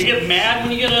them? You get mad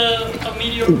when you get a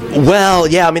mediocre review? Well,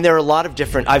 yeah. I mean, there are a lot of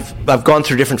different. I've gone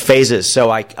through different phases,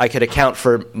 so I could account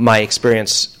for my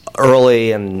experience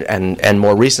early and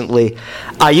more recently.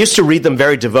 I used to read them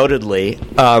very devotedly,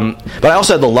 but I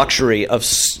also had the luxury of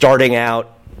starting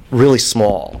out really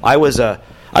small. I was a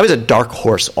dark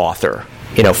horse author,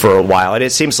 for a while, and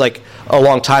it seems like a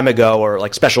long time ago, or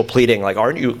like special pleading, like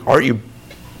aren't you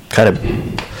kind of,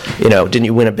 didn't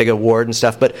you win a big award and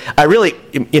stuff? But I really,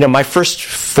 my first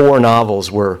 4 novels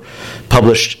were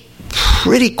published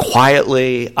pretty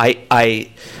quietly. I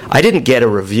didn't get a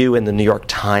review in the New York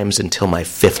Times until my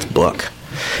 5th book,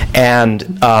 and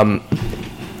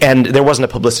there wasn't a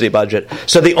publicity budget.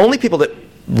 So the only people that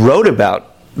wrote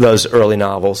about those early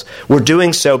novels were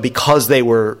doing so because they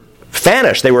were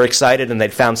fanish. They were excited and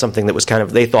they'd found something that was kind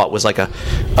of, they thought was like a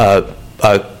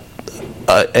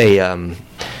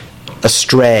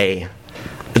stray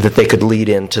that they could lead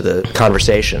into the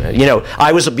conversation.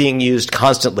 I was being used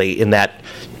constantly in that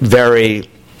very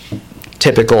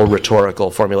typical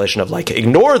rhetorical formulation of like,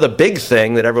 ignore the big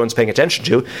thing that everyone's paying attention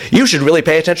to. You should really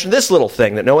pay attention to this little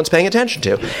thing that no one's paying attention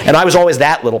to. And I was always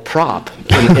that little prop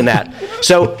in that.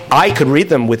 So I could read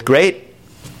them with great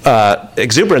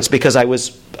exuberance because I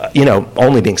was,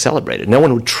 only being celebrated. No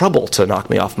one would trouble to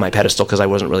knock me off my pedestal because I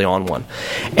wasn't really on one.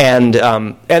 And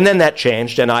then that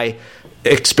changed, and I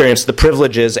experienced the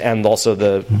privileges and also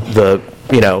the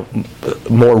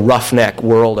more roughneck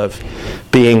world of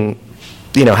being,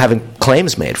 having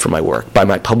claims made for my work by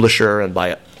my publisher and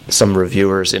by some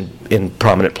reviewers in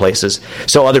prominent places.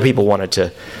 So other people wanted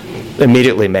to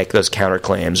immediately make those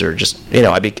counterclaims, or just,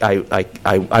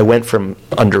 I went from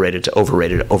underrated to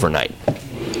overrated overnight.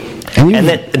 And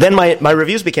then my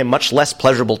reviews became much less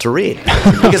pleasurable to read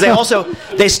because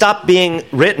they stopped being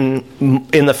written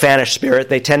in the fanish spirit.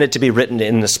 They tended to be written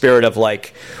in the spirit of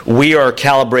like, we are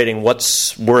calibrating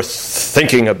what's worth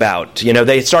thinking about.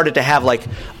 They started to have like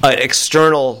an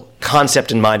external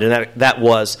concept in mind, and that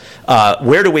was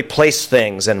where do we place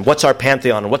things and what's our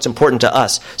pantheon and what's important to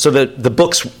us. So the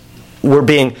books were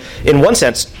being, in one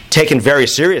sense, taken very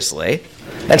seriously.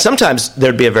 And sometimes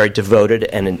there'd be a very devoted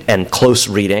and close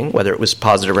reading, whether it was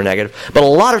positive or negative. But a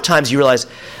lot of times you realize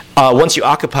once you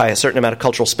occupy a certain amount of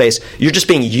cultural space, you're just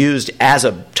being used as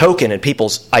a token in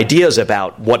people's ideas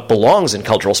about what belongs in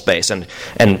cultural space and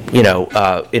in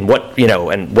what,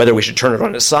 and whether we should turn it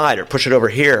on its side or push it over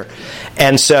here.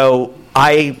 And so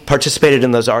I participated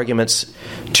in those arguments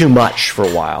too much for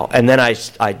a while. And then I've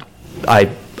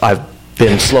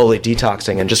been slowly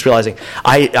detoxing and just realizing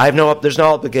there's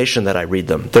no obligation that I read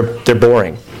them. They're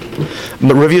boring.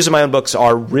 The reviews of my own books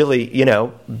are really,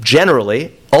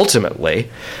 generally, ultimately,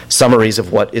 summaries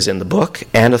of what is in the book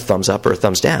and a thumbs up or a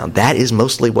thumbs down. That is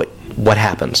mostly what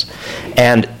happens.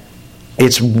 And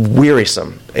it's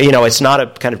wearisome. It's not a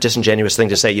kind of disingenuous thing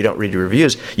to say you don't read your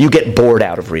reviews. You get bored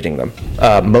out of reading them,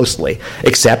 mostly.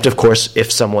 Except, of course,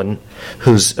 if someone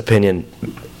whose opinion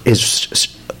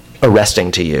is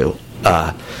arresting to you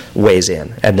weighs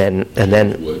in, and then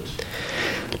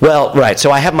well, right.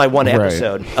 So I have my one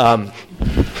episode. Right.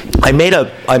 I made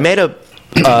a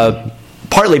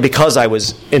partly because I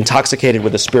was intoxicated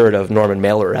with the spirit of Norman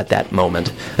Mailer at that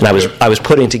moment, and I was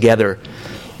putting together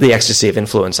the Ecstasy of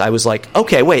Influence. I was like,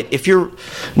 okay, wait, if you're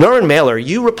Norman Mailer,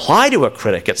 you reply to a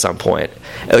critic at some point.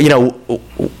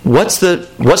 What's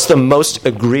the most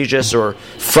egregious or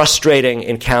frustrating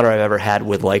encounter I've ever had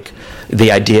with like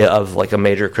the idea of like a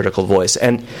major critical voice?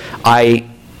 And I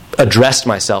addressed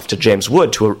myself to James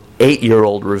Wood, to an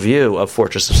 8-year-old review of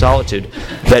Fortress of Solitude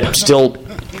that still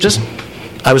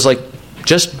I was like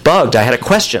just bugged. I had a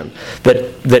question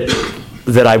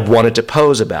that I wanted to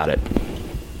pose about it.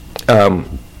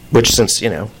 Which, since,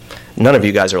 none of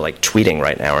you guys are like tweeting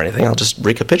right now or anything, I'll just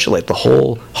recapitulate the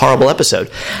whole horrible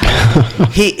episode.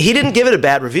 He didn't give it a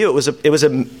bad review. It was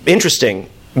an interesting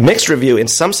mixed review in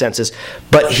some senses,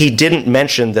 but he didn't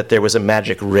mention that there was a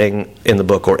magic ring in the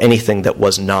book or anything that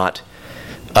was not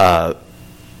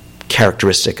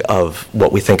characteristic of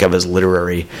what we think of as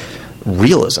literary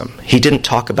realism. He didn't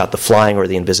talk about the flying or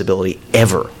the invisibility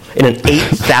ever in an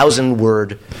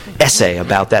 8,000-word essay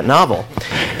about that novel.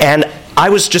 And I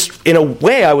was just, in a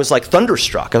way, I was like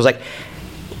thunderstruck. I was like,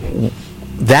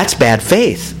 that's bad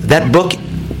faith. That book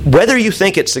whether you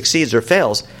think it succeeds or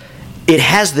fails, it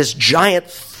has this giant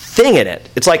thing in it.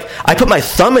 It's like I put my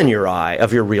thumb in your eye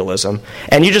of your realism,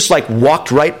 and you just like walked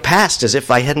right past as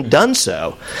if I hadn't done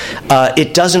so.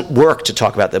 It doesn't work to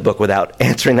talk about the book without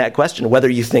answering that question, whether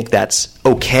you think that's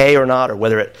okay or not, or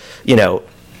whether it,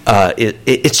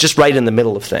 it's just right in the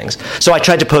middle of things. So I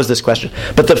tried to pose this question,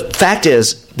 but the fact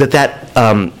is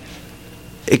that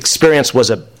experience was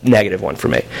a negative one for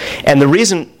me, and the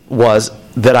reason was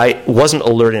that I wasn't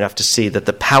alert enough to see that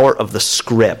the power of the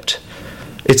script.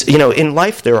 It's, in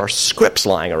life there are scripts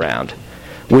lying around.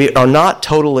 We are not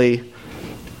totally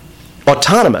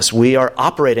autonomous. We are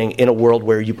operating in a world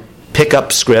where you pick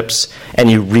up scripts and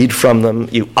you read from them,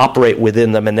 you operate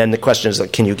within them, and then the question is,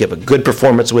 like, can you give a good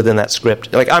performance within that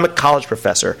script? Like, I'm a college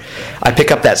professor. I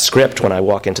pick up that script when I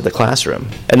walk into the classroom.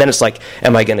 And then it's like,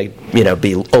 am I going to,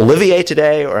 be Olivier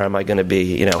today, or am I going to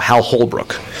be, Hal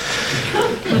Holbrook?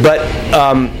 But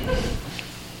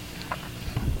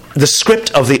the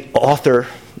script of the author,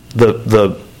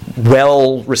 the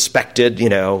well-respected,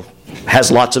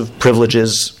 has lots of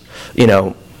privileges,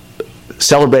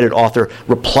 celebrated author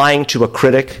replying to a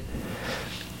critic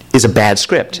is a bad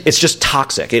script. It's just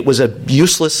toxic. It was a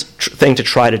useless thing to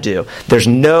try to do. There's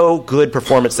no good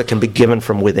performance that can be given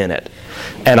from within it.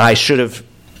 And I should have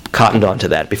cottoned on to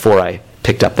that before I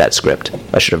picked up that script.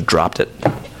 I should have dropped it.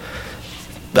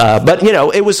 But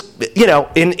it was,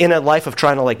 in a life of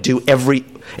trying to do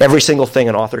every single thing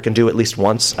an author can do at least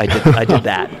once, I did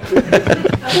that.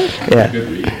 Yeah.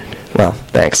 Well,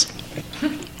 thanks.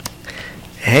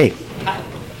 Hey.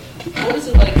 What was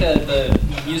it like the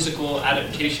musical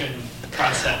adaptation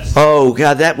process? Oh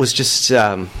God, that was just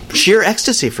sheer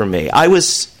ecstasy for me. It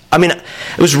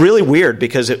was really weird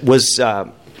because it was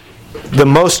the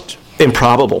most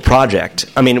improbable project.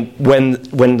 I mean,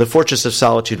 when the Fortress of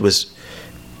Solitude was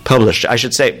published, I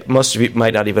should say, most of you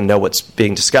might not even know what's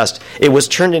being discussed. It was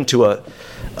turned into a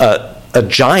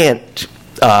giant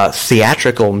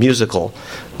theatrical musical,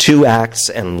 2 acts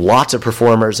and lots of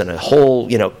performers and a whole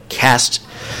cast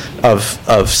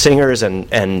of singers, and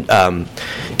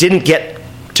didn't get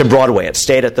to Broadway. It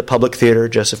stayed at the Public Theater,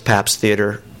 Joseph Pabst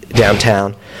Theater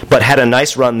downtown, but had a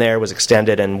nice run there, was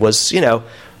extended, and was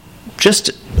just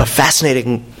a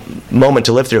fascinating moment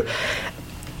to live through.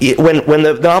 When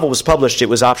the novel was published, it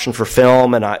was optioned for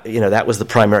film, and that was the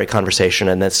primary conversation.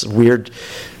 And this weird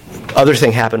other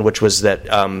thing happened, which was that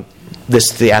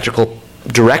this theatrical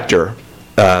director,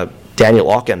 Daniel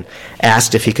Auken,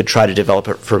 asked if he could try to develop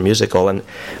it for a musical. And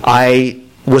I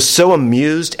was so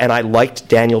amused, and I liked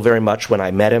Daniel very much when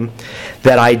I met him,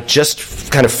 that I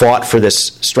just kind of fought for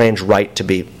this strange right to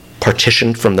be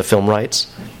partitioned from the film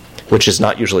rights, which is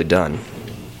not usually done,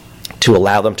 to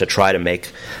allow them to try to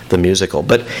make the musical.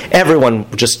 But everyone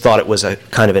just thought it was a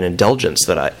kind of an indulgence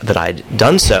that I'd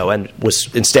done so, and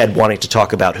was instead wanting to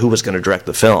talk about who was going to direct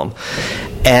the film.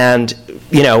 And,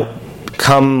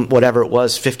 come whatever it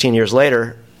was, 15 years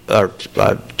later, or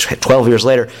 12 years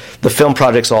later, the film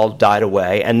projects all died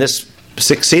away, and this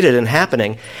succeeded in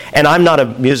happening. And I'm not a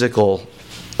musical...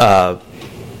 I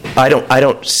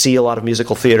don't see a lot of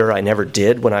musical theater. I never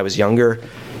did when I was younger.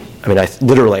 I mean, I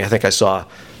think I saw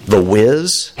The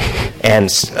Wiz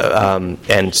and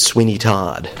Sweeney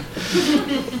Todd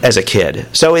as a kid.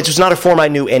 So it was not a form I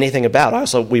knew anything about.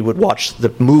 Also, we would watch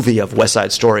the movie of West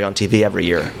Side Story on TV every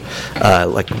year,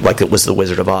 like it was The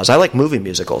Wizard of Oz. I like movie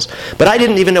musicals, but I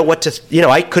didn't even know what to.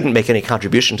 I couldn't make any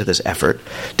contribution to this effort.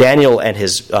 Daniel and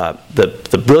his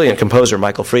the brilliant composer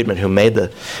Michael Friedman, who made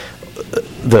the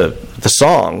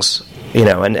songs,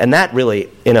 and that really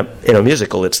in a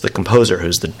musical, it's the composer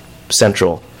who's the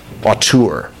central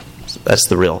auteur. That's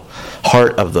the real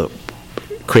heart of the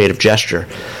creative gesture.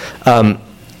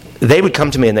 They would come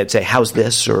to me and they'd say, "How's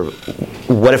this?" or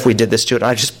 "What if we did this to it?"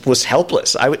 And I just was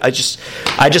helpless. I just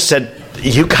said,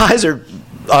 "You guys are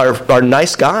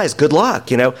nice guys. Good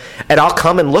luck, and I'll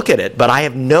come and look at it, but I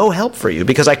have no help for you,"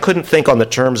 because I couldn't think on the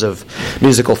terms of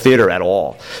musical theater at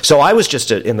all. So I was just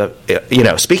in the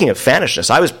speaking of fanishness,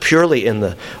 I was purely in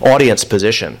the audience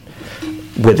position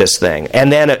with this thing,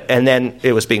 and then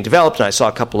it was being developed, and I saw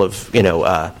a couple of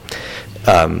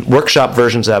workshop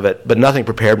versions of it, but nothing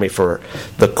prepared me for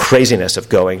the craziness of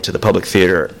going to the Public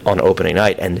Theater on opening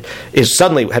night. And it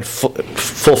suddenly had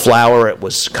full flower. It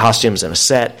was costumes and a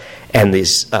set, and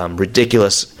these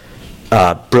ridiculous,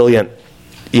 brilliant,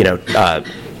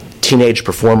 teenage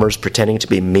performers pretending to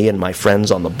be me and my friends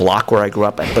on the block where I grew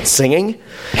up, but singing.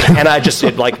 And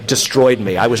it destroyed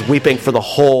me. I was weeping for the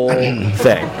whole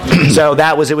thing. So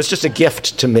it was just a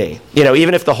gift to me.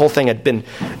 Even if the whole thing had been,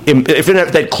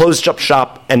 if they'd closed up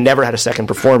shop and never had a second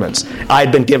performance,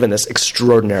 I'd been given this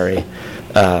extraordinary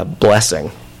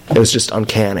blessing. It was just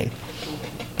uncanny.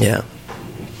 Yeah.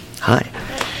 Hi.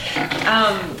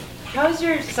 How's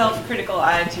your self-critical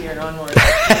eye to your own work?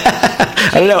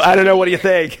 I don't know. What do you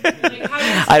think? How did it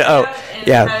start out,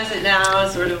 and how is it now?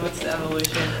 Sort of, what's the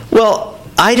evolution? Well,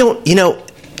 I don't.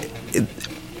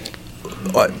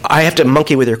 I have to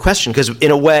monkey with your question because,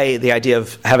 in a way, the idea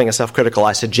of having a self-critical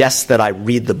eye suggests that I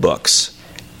read the books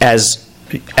as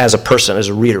a person, as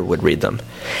a reader would read them,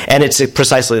 and it's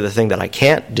precisely the thing that I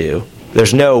can't do.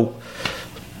 There's no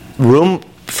room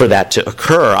for that to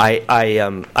occur.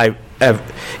 I have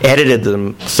edited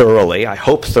them thoroughly, I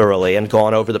hope thoroughly, and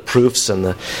gone over the proofs and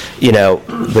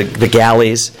the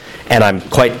galleys, and I'm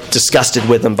quite disgusted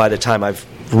with them by the time I've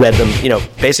read them,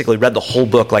 basically read the whole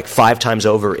book like 5 times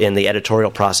over in the editorial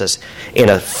process in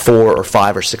a 4 or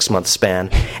 5 or 6 month span,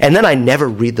 and then I never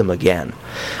read them again.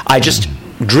 I just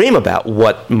dream about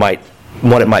what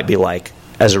it might be like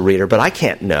as a reader, but I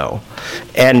can't know.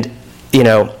 And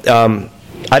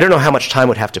I don't know how much time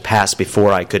would have to pass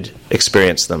before I could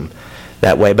experience them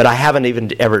that way, but I haven't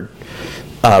even ever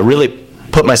really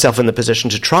put myself in the position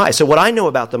to try. So what I know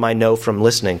about them, I know from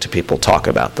listening to people talk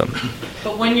about them.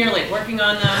 But when you're working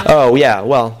on them? Oh, yeah,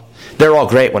 well, they're all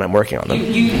great when I'm working on them.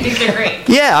 You think they're great?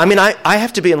 Yeah, I mean, I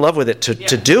have to be in love with it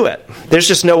to do it. There's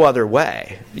just no other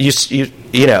way. If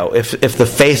the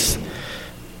faith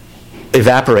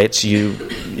evaporates,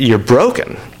 you're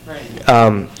broken. Right.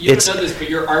 You don't know this, but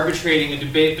you're arbitrating a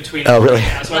debate between Oh, really?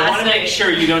 So I want to make sure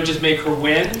you don't just make her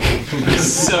win.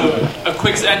 So a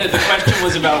quick end of the question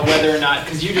was about whether or not,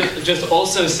 because you just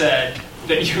also said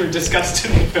that you were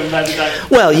disgusted with them by the time.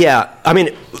 Well, yeah. I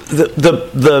mean,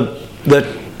 the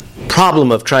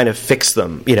problem of trying to fix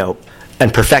them,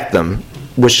 and perfect them,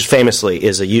 which famously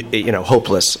is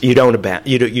hopeless. You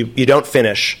don't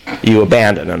finish. You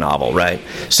abandon a novel, right?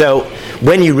 So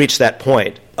when you reach that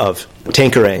point of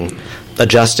tinkering,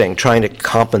 adjusting, trying to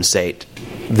compensate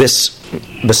this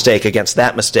mistake against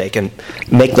that mistake, and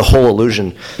make the whole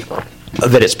illusion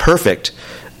that it's perfect,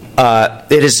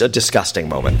 it is a disgusting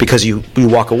moment because you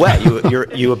walk away,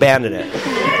 you abandon it.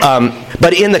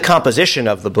 But in the composition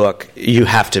of the book, you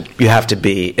have to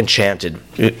be enchanted,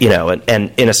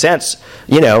 and in a sense,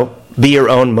 be your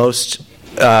own most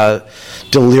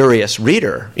delirious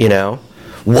reader.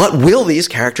 What will these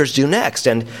characters do next?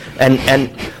 And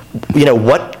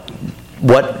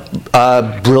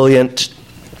what brilliant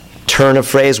turn of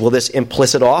phrase will this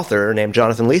implicit author named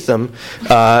Jonathan Lethem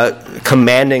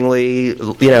commandingly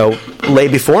lay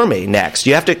before me next?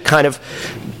 You have to kind of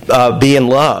be in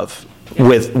love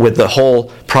with the whole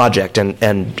project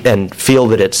and feel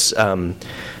that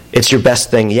it's your best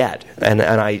thing yet. And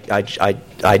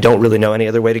I don't really know any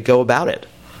other way to go about it.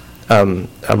 I'm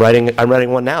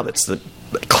writing one now that's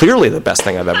clearly the best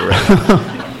thing I've ever read.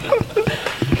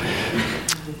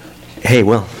 Hey,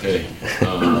 Will. Hey.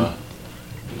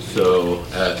 So,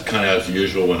 kind of as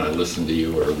usual, when I listen to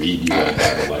you or read you, I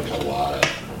have a lot of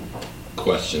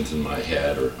questions in my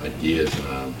head or ideas, and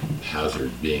I'm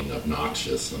hazard being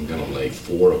obnoxious. I'm going to lay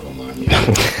 4 of them on you.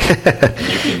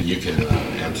 You can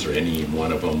answer any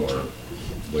one of them or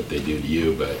what they do to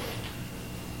you. But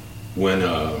when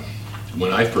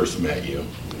I first met you,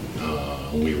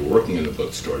 we were working in the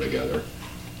bookstore together.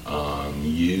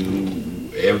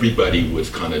 Everybody was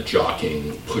kind of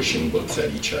jockeying, pushing books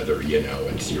at each other.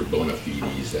 It's your bona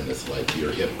fides and it's like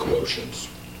your hip quotients.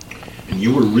 And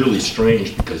you were really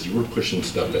strange because you were pushing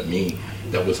stuff at me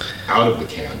that was out of the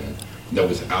canon, that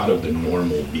was out of the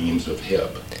normal beams of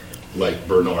hip, like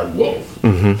Bernard Wolfe.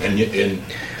 Mm-hmm.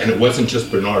 And it wasn't just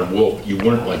Bernard Wolfe. You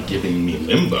weren't giving me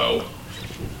Limbo.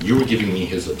 You were giving me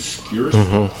his obscure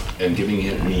stuff and giving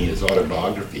me his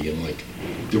autobiography, and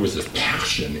there was this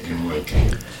passion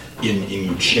in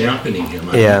you championing him.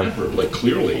 I remember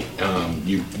clearly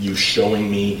you showing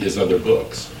me his other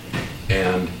books,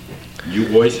 and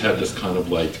you always had this kind of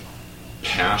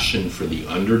passion for the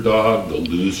underdog, the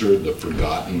loser, the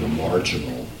forgotten, the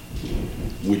marginal,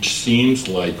 which seems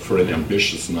like for an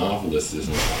ambitious novelist is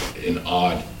an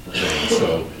odd thing.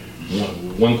 So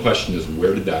one question is,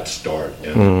 where did that start?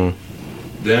 And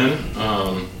then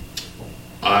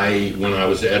when I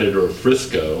was editor of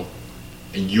Frisco,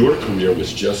 and your career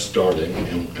was just starting,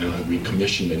 and we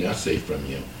commissioned an essay from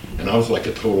you, and I was like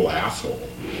a total asshole.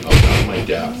 I was out of my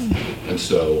depth, and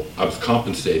so I was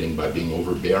compensating by being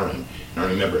overbearing. And I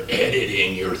remember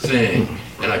editing your thing,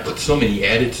 and I put so many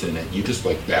edits in it, you just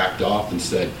backed off and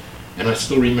said, and I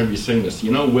still remember you saying this,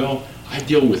 Will, I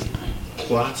deal with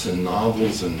plots and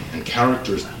novels and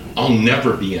characters. I'll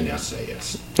never be an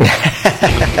essayist.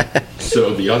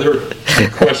 So the other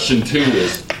question too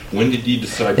is, when did you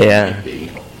decide to be?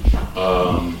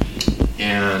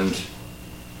 And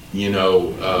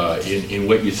in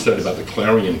what you said about the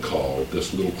clarion call,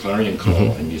 this little clarion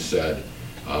call, and you said,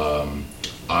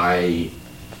 I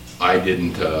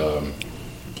didn't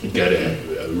get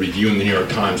a review in the New York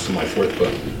Times for my fourth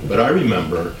book, but I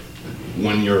remember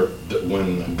when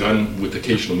Gun with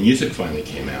Occasional Music finally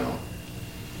came out,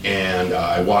 and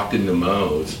I walked into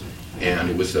Moe's, and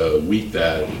it was a week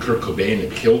that Kurt Cobain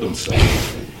had killed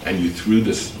himself, and you threw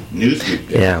this Newsweek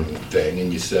thing,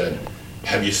 and you said,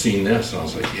 have you seen this? And I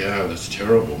was like, yeah, that's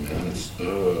terrible, man. It's,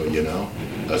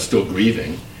 still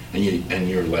grieving. And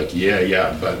you're like,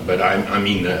 yeah, but I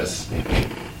mean this.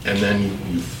 And then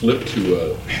you flip to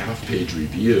a half-page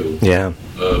review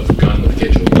of Gun with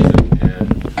Occasional Music,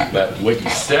 but what you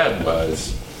said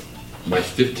was, my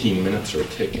 15 minutes are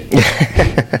ticking.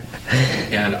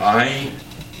 And I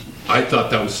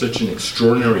thought that was such an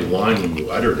extraordinary line when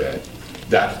you uttered it,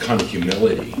 that kind of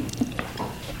humility.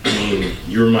 I mean,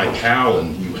 you're my pal,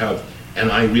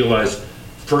 and I realized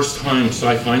first-time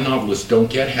sci-fi novelists don't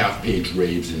get half-page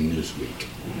raves in Newsweek.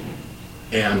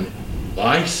 And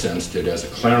I sensed it as a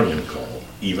clarion call,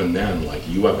 even then, like,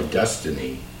 you have a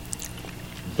destiny.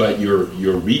 But your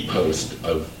repost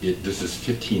of it, this is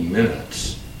 15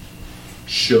 minutes,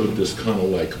 showed this kind of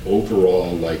like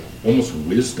overall, like almost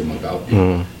wisdom about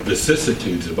the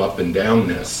vicissitudes of up and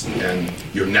downness. And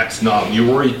your next novel, you're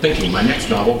already thinking, my next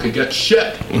novel could get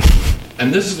shit.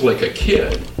 And this is like a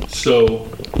kid. So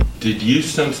did you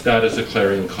sense that as a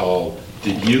clarion call?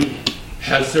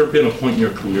 Has there been a point in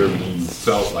your career where you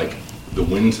felt like the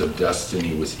winds of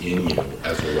destiny was in you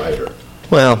as a writer?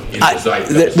 Well,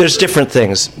 there's different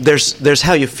things. There's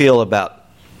how you feel about,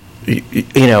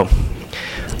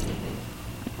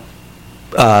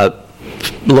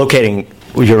 locating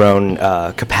your own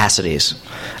capacities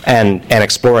and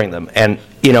exploring them. And,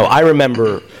 I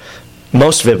remember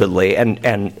most vividly,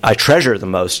 and I treasure the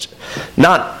most,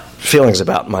 not feelings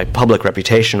about my public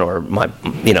reputation or my,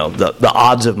 the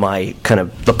odds of my kind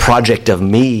of the project of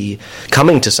me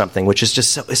coming to something, which is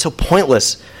just so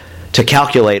pointless to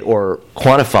calculate or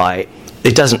quantify.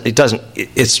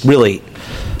 It's really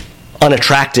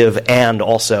unattractive, and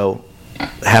also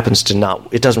happens to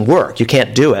it doesn't work. You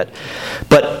can't do it.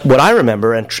 But what I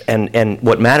remember and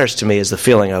what matters to me is the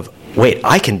feeling of, wait,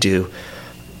 I can do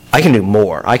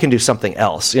more. I can do something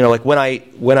else. Like when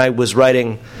I was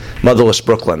writing Motherless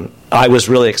Brooklyn, I was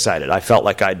really excited. I felt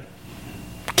like I'd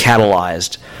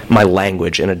catalyzed my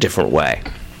language in a different way.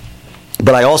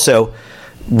 But I also,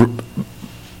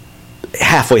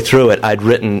 halfway through it, I'd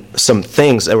written some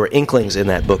things that were inklings in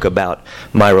that book about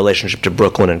my relationship to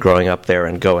Brooklyn and growing up there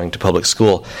and going to public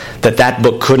school that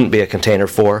book couldn't be a container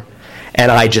for.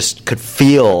 And I just could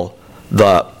feel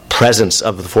the presence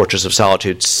of the Fortress of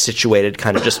Solitude situated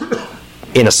kind of just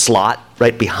in a slot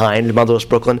right behind Motherless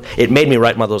Brooklyn. It made me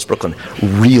write Motherless Brooklyn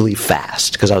really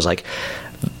fast, because I was like,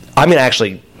 I'm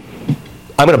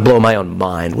going to blow my own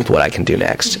mind with what I can do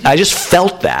next. I just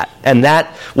felt that. And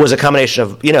that was a combination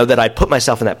of, that I put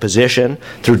myself in that position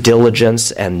through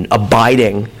diligence and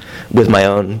abiding with my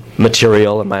own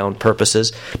material and my own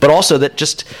purposes. But also that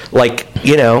just, like,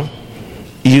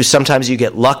 sometimes you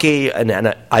get lucky.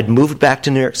 And I'd moved back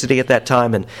to New York City at that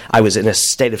time, and I was in a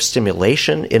state of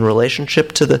stimulation in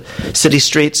relationship to the city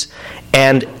streets.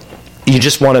 And you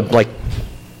just want to, like,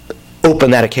 open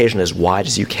that occasion as wide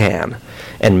as you can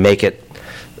and make it,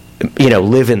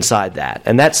 live inside that.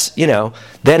 And that's, then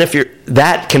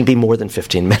that can be more than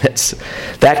 15 minutes.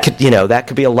 That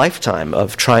could be a lifetime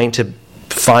of trying to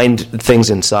find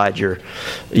things inside your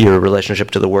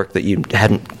relationship to the work that you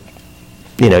hadn't,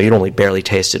 you'd only barely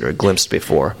tasted or glimpsed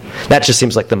before. That just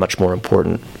seems like the much more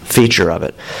important feature of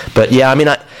it. But yeah,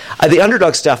 the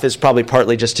underdog stuff is probably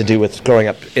partly just to do with growing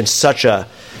up in such a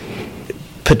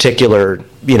particular,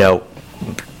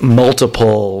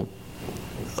 multiple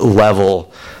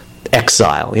level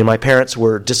exile. My parents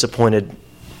were disappointed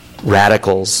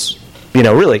radicals,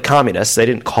 really communists. They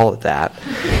didn't call it that.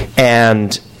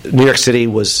 And New York City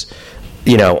was,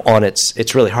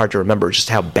 it's really hard to remember just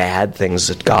how bad things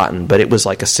had gotten, but it was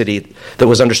like a city that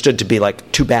was understood to be like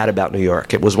too bad about New York.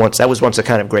 That was once a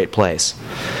kind of great place.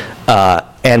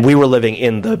 And we were living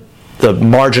in the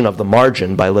margin of the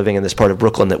margin by living in this part of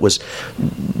Brooklyn that was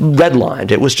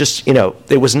redlined. It was just,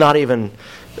 it was not even,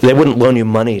 they wouldn't loan you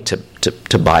money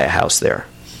to buy a house there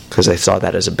because they saw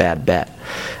that as a bad bet.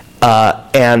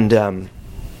 And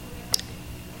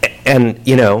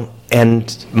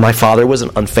my father was an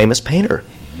unfamous painter.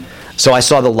 So I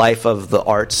saw the life of the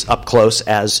arts up close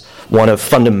as one of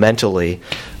fundamentally,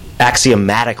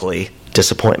 axiomatically,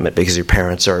 disappointment, because your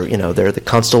parents are, they're the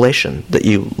constellation that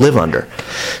you live under.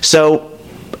 So,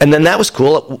 and then that was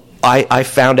cool. I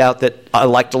found out that I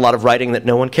liked a lot of writing that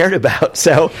no one cared about.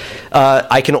 So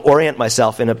I can orient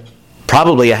myself in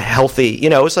probably a healthy,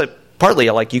 it's partly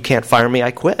like, you can't fire me,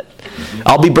 I quit.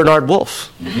 I'll be Bernard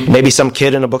Wolfe. Maybe some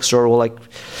kid in a bookstore will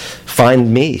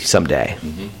find me someday.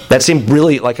 That seemed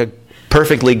really like a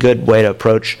perfectly good way to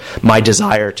approach my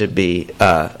desire to be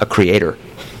a creator.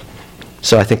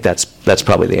 So I think that's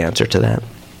probably the answer to that.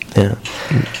 Yeah.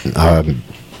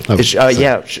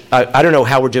 I don't know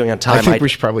how we're doing on time. I think we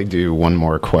should probably do one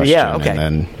more question. Yeah, okay. And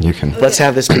then you can... Let's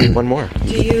have this be one more.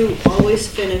 Do you always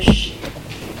finish?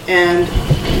 And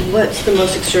what's the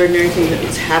most extraordinary thing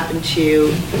that's happened to you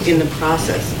in the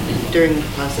process, during the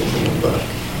process of the book?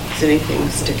 Does anything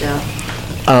stick out?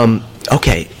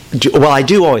 Okay. Well, I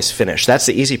do always finish. That's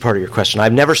the easy part of your question.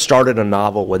 I've never started a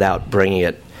novel without bringing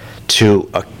it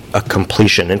to a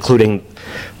completion, including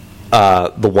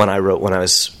the one I wrote when I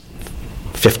was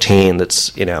 15.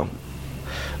 That's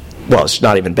well, it's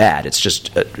not even bad. It's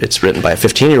just it's written by a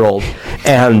 15-year-old,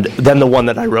 and then the one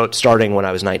that I wrote starting when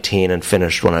I was 19 and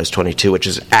finished when I was 22, which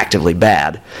is actively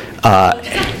bad.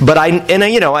 But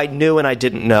I knew and I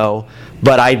didn't know,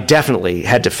 but I definitely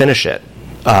had to finish it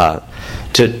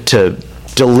to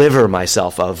deliver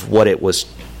myself of what it was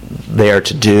there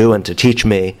to do and to teach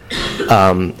me,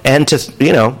 and to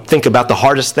think about the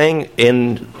hardest thing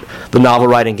in the novel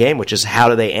writing game, which is how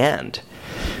do they end.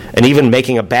 And even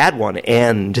making a bad one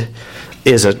end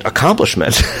is an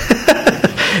accomplishment,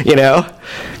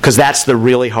 because that's the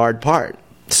really hard part.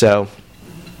 So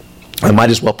I might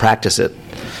as well practice it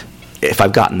if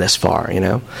I've gotten this far,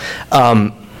 I'm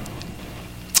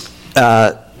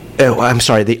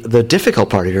sorry, the difficult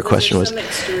part of your question was...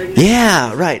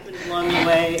 Yeah, right.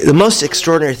 The most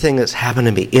extraordinary thing that's happened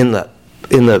to me in the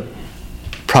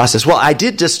process... Well, I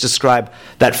did just describe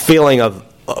that feeling of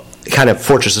kind of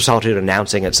Fortress of Solitude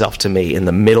announcing itself to me in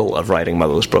the middle of writing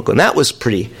Motherless Brooklyn. That was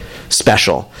pretty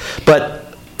special.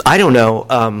 But I don't know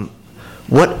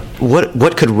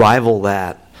what could rival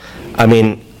that. I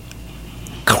mean,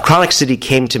 Chronic City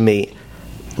came to me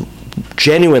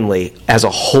genuinely as a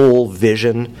whole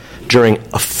vision during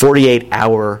a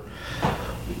 48-hour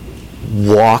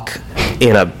walk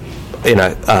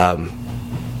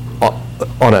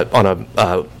on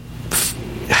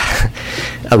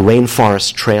a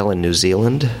rainforest trail in New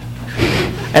Zealand,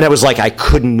 and it was like I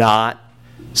could not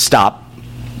stop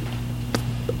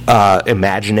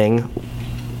imagining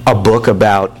a book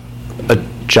about a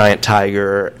giant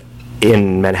tiger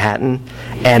in Manhattan,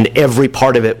 and every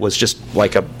part of it was just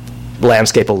like a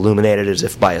landscape illuminated as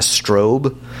if by a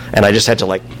strobe, and I just had to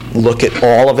look at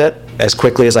all of it as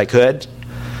quickly as I could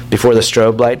before the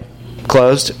strobe light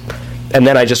closed, and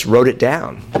then I just wrote it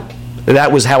down.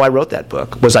 That was how I wrote that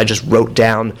book. Was I just wrote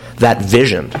down that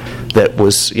vision that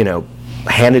was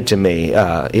handed to me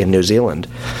in New Zealand.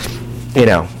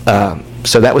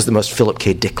 So that was the most Philip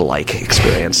K. Dick-like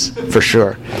experience for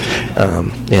sure.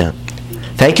 Yeah.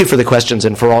 Thank you for the questions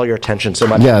and for all your attention so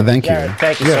much. Yeah, thank you. Jarett,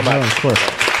 thank you so much. No, of course.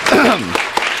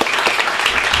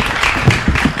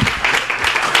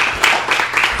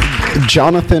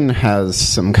 Jonathan has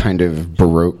some kind of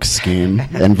Baroque scheme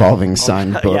involving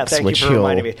signed books, yeah, thank which you for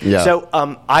reminding me. Yeah. So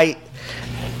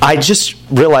I just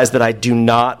realized that I do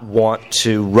not want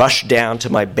to rush down to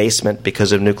my basement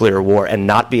because of nuclear war and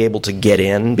not be able to get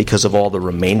in because of all the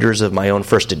remainders of my own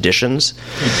first editions,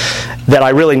 that I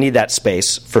really need that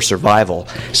space for survival.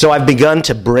 So I've begun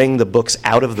to bring the books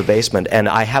out of the basement, and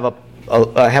I have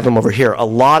them over here. A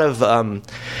lot of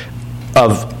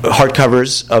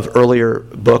hardcovers of earlier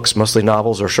books, mostly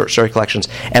novels or short story collections,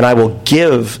 and I will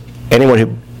give anyone who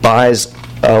buys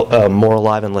More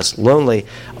Alive and Less Lonely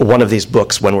one of these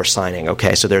books when we're signing.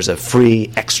 Okay, so there's a free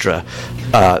extra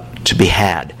to be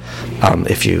had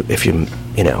if you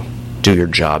do your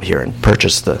job here and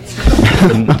purchase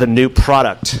the new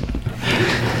product.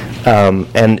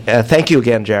 And thank you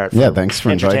again, Jarett, for thanks for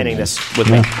entertaining this with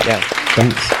me. Yeah,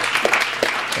 thanks.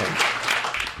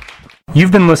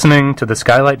 You've been listening to the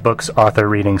Skylight Books author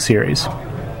reading series.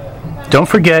 Don't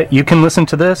forget you can listen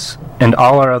to this and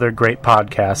all our other great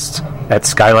podcasts at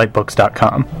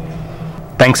skylightbooks.com.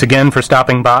 Thanks again for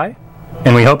stopping by,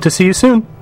 and we hope to see you soon.